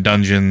 doing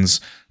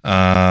dungeons,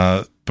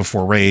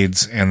 before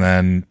raids, and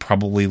then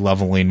probably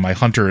leveling my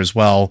hunter as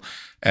well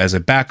as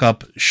a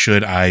backup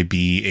should I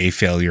be a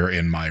failure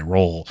in my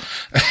role.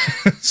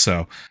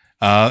 So,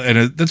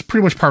 that's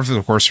pretty much par for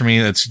the course for me.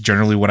 That's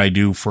generally what I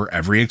do for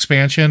every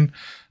expansion.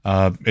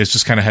 It's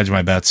just kind of hedge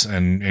my bets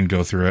and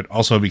go through it.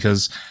 Also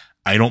because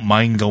I don't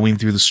mind going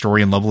through the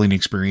story and leveling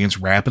experience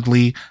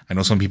rapidly. I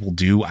know some people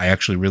do. I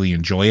actually really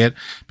enjoy it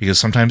because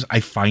sometimes I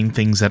find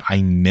things that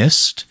I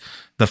missed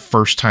the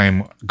first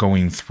time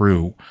going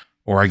through,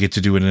 or I get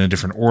to do it in a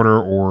different order,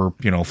 or,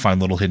 you know,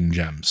 find little hidden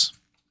gems.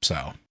 So,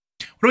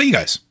 what about you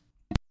guys?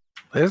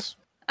 Liz?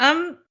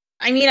 I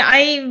mean,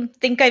 I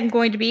think I'm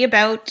going to be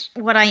about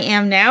what I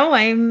am now.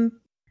 I'm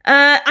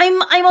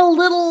a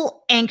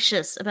little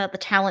anxious about the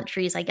talent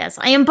trees, I guess.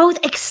 I am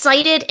both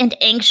excited and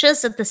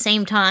anxious at the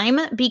same time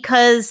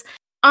because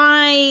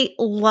I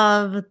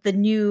love the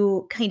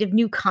new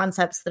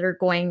concepts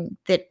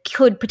that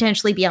could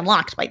potentially be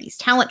unlocked by these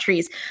talent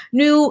trees.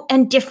 New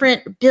and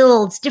different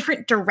builds,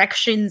 different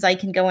directions I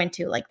can go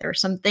into. Like there are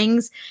some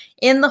things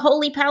in the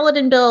Holy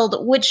Paladin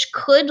build which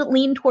could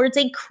lean towards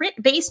a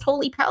crit-based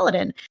Holy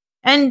Paladin.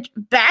 And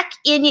back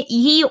in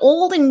ye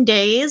olden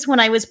days when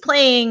I was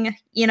playing,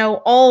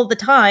 all the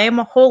time,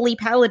 Holy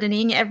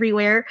Paladining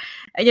everywhere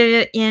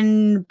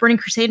in Burning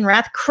Crusade and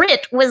Wrath,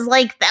 crit was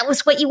like, that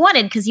was what you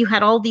wanted because you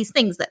had all these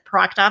things that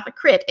procced off a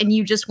crit and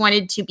you just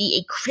wanted to be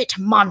a crit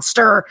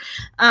monster.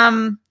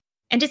 And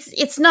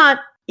it's not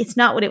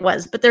what it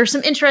was, but there's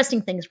some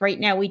interesting things. Right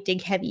now we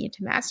dig heavy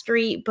into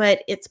mastery,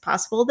 but it's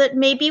possible that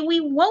maybe we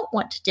won't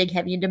want to dig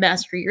heavy into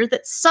mastery, or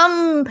that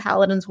some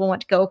paladins will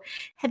want to go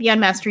heavy on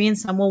mastery and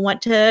some will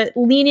want to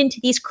lean into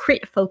these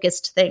crit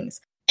focused things.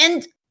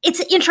 And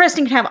it's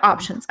interesting to have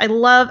options. I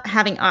love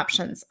having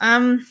options.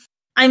 I'm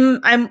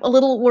a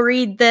little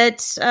worried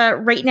that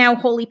right now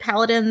Holy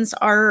Paladins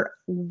are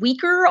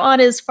weaker on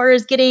as far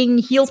as getting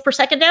heals per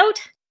second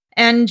out,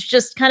 and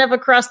just kind of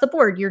across the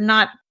board, you're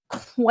not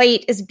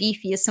quite as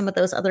beefy as some of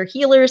those other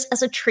healers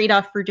as a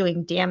trade-off for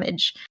doing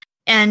damage.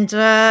 And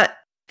not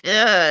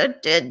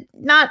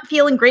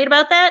feeling great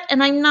about that,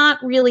 and I'm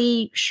not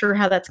really sure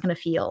how that's going to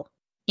feel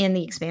in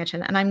the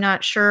expansion, and I'm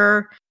not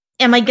sure,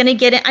 am I going to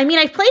get it? I mean,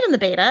 I've played in the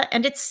beta,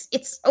 and it's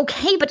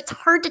okay, but it's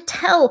hard to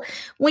tell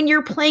when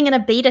you're playing in a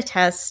beta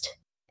test,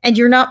 and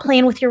you're not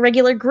playing with your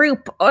regular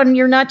group, and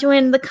you're not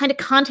doing the kind of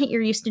content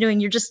you're used to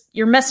doing,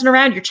 you're messing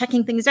around, you're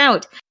checking things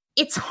out.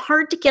 It's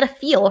hard to get a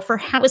feel for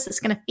how is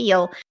this going to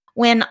feel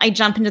when I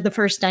jump into the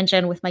first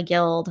dungeon with my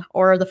guild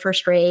or the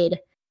first raid.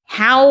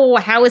 How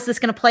is this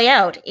going to play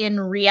out in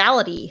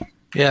reality?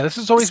 Yeah, this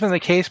has always been the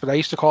case, but I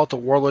used to call it the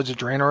Warlords of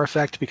Draenor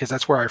effect because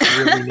that's where I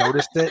really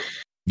noticed it.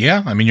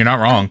 Yeah, I mean, you're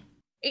not wrong.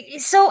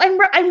 So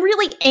I'm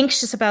really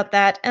anxious about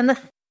that, and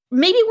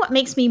maybe what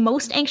makes me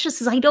most anxious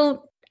is I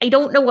don't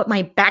know what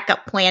my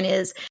backup plan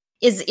is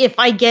if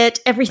I get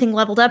everything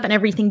leveled up and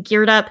everything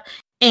geared up,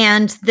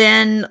 and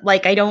then,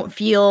 I don't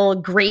feel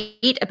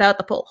great about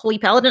the Holy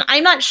Paladin.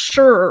 I'm not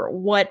sure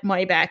what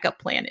my backup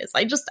plan is.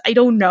 I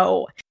don't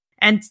know.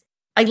 And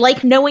I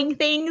like knowing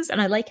things,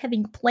 and I like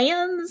having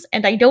plans,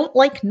 and I don't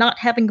like not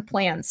having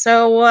plans.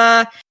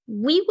 So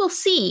we will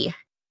see.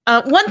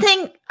 One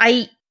thing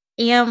I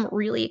am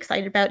really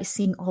excited about is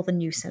seeing all the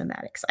new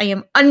cinematics. I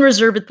am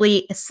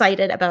unreservedly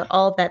excited about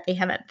all of that. They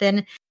haven't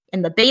been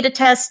in the beta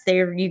test.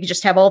 You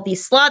just have all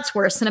these slots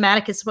where a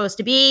cinematic is supposed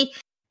to be.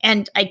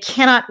 And I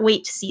cannot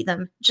wait to see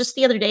them. Just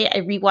the other day,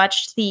 I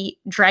rewatched the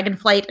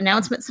Dragonflight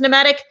announcement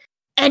cinematic,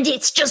 and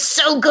it's just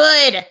so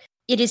good.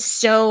 It is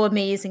so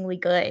amazingly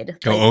good.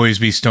 You'll always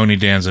be Stony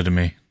Danza to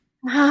me.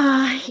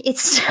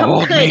 It's so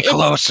Hold good. me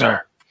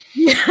closer.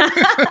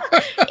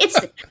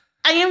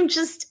 I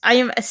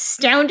am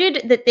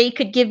astounded that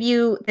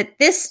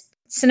this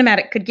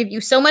cinematic could give you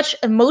so much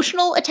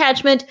emotional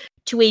attachment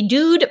to a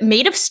dude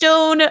made of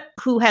stone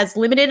who has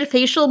limited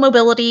facial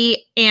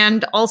mobility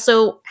and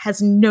also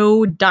has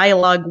no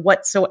dialogue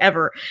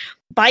whatsoever.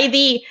 By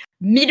the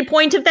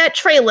midpoint of that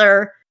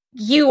trailer,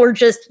 you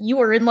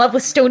are in love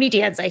with Stony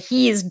Danza.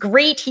 He is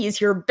great. He is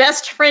your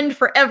best friend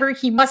forever.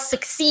 He must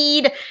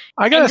succeed.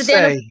 I gotta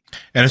say,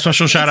 and a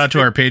special shout out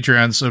to our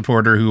Patreon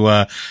supporter who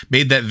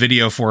made that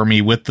video for me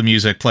with the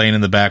music playing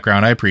in the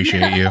background. I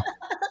appreciate you.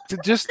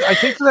 I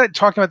think that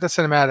talking about the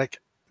cinematic,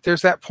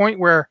 there's that point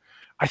where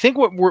I think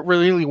what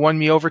really won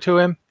me over to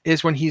him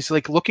is when he's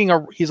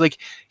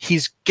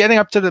he's getting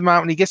up to the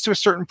mountain. He gets to a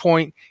certain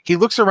point. He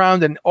looks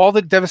around and all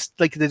the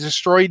the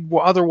destroyed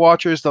other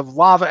watchers, the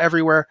lava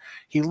everywhere.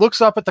 He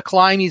looks up at the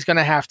climb he's going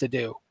to have to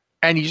do,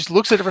 and he just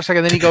looks at it for a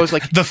second. Then he goes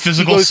the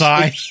physical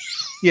sigh.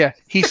 Yeah,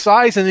 he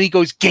sighs and then he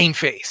goes game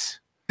face.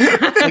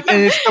 And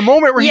it's the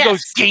moment where he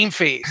goes game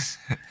face,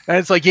 and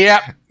it's like,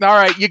 yeah, all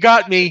right, you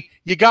got me.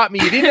 You got me.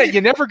 You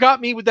never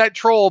got me with that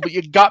troll, but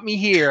you got me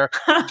here.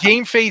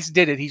 Game face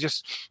did it. He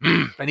just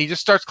and he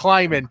just starts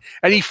climbing,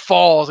 and he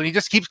falls, and he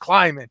just keeps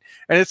climbing,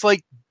 and it's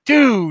like,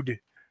 dude,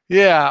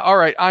 yeah, all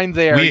right, I'm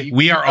there.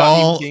 We are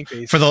all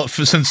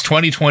since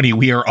 2020.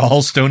 We are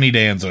all Stony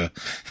Danza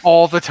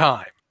all the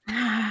time,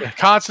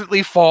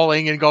 constantly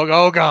falling and going,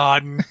 oh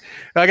god,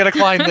 I gotta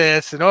climb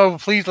this, and oh,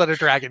 please let a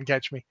dragon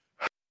catch me.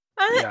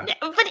 Yeah.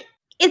 But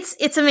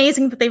it's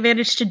amazing that they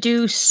managed to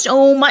do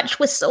so much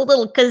with so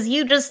little, because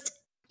you just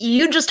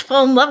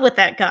fall in love with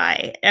that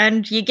guy,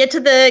 and you get to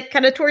the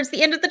kind of towards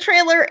the end of the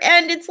trailer,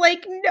 and it's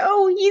like,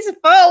 no, he's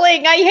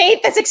falling. I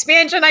hate this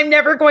expansion. I'm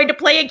never going to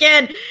play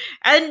again.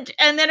 And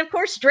then of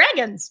course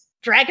dragons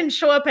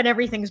show up and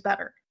everything's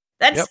better.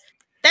 That's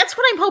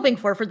what I'm hoping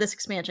for this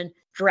expansion.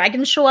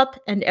 Dragons show up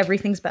and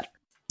everything's better.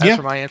 That's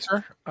for my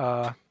answer.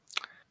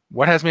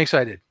 What has me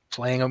excited?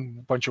 Playing a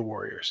bunch of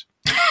warriors.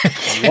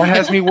 What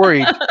has me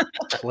worried?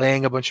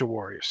 Playing a bunch of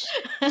warriors.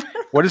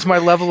 What is my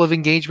level of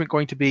engagement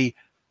going to be?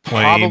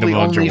 Probably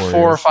only 4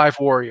 or 5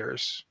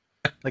 warriors.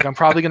 I'm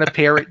probably going to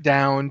pare it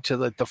down to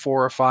the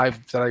 4 or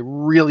 5 that I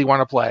really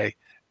want to play,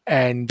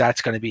 and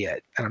that's going to be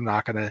it. And I'm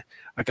not going to.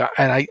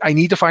 I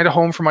need to find a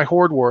home for my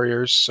horde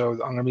warriors, so I'm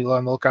going to be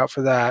on the lookout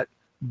for that.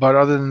 But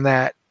other than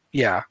that,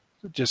 yeah,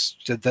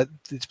 just that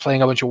it's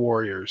playing a bunch of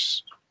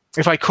warriors.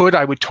 If I could,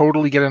 I would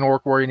totally get an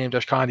orc warrior named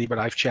Ashkandi, but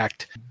I've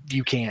checked.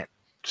 You can't.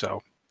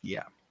 So,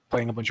 yeah,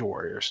 playing a bunch of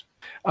warriors.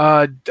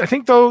 I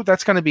think, though,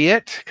 that's going to be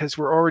it, because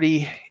we're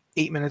already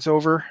 8 minutes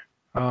over.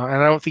 And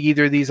I don't think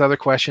either of these other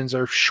questions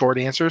are short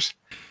answers.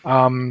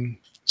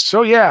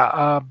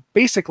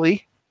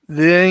 Basically,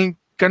 then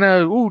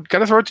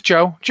gotta throw it to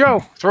Joe. Joe,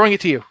 throwing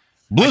it to you.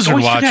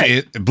 Blizzard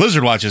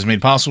Watch is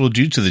made possible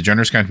due to the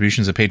generous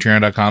contributions at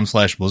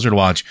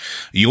patreon.com/BlizzardWatch.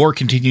 Your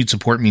continued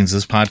support means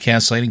this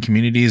podcast site and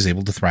community is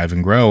able to thrive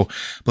and grow.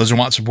 Blizzard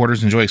Watch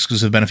supporters enjoy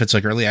exclusive benefits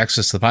like early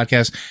access to the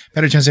podcast,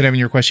 better chance at having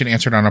your question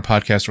answered on our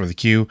podcast or the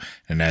queue,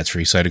 and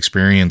ads-free site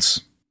experience.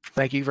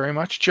 Thank you very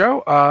much,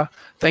 Joe.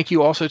 Thank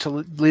you also to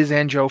Liz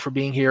and Joe for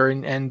being here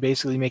and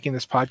basically making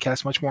this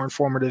podcast much more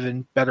informative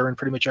and better in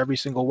pretty much every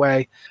single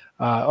way.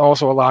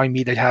 Also allowing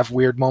me to have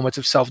weird moments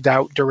of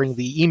self-doubt during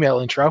the email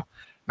intro.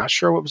 Not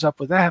sure what was up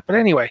with that. But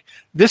anyway,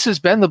 this has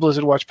been the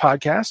Blizzard Watch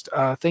podcast.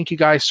 Thank you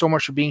guys so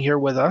much for being here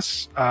with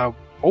us.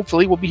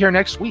 Hopefully we'll be here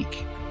next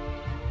week.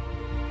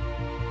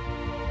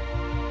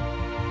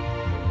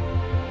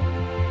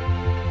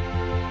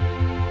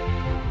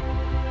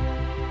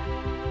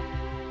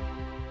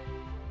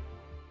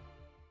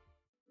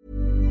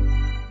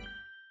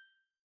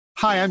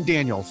 Hi, I'm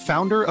Daniel,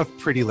 founder of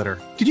Pretty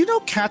Litter. Did you know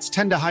cats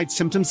tend to hide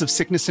symptoms of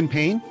sickness and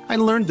pain? I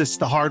learned this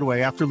the hard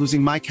way after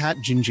losing my cat,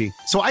 Gingy.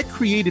 So I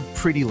created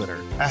Pretty Litter,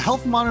 a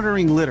health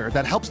monitoring litter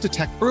that helps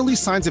detect early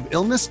signs of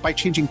illness by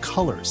changing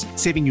colors,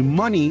 saving you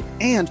money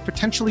and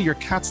potentially your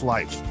cat's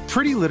life.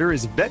 Pretty Litter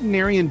is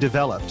veterinarian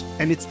developed,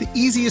 and it's the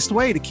easiest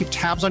way to keep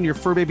tabs on your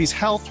fur baby's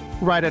health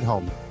right at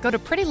home. Go to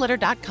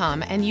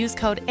prettylitter.com and use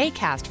code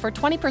ACAST for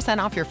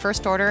 20% off your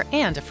first order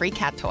and a free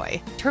cat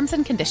toy. Terms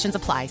and conditions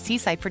apply. See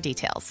site for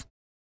details.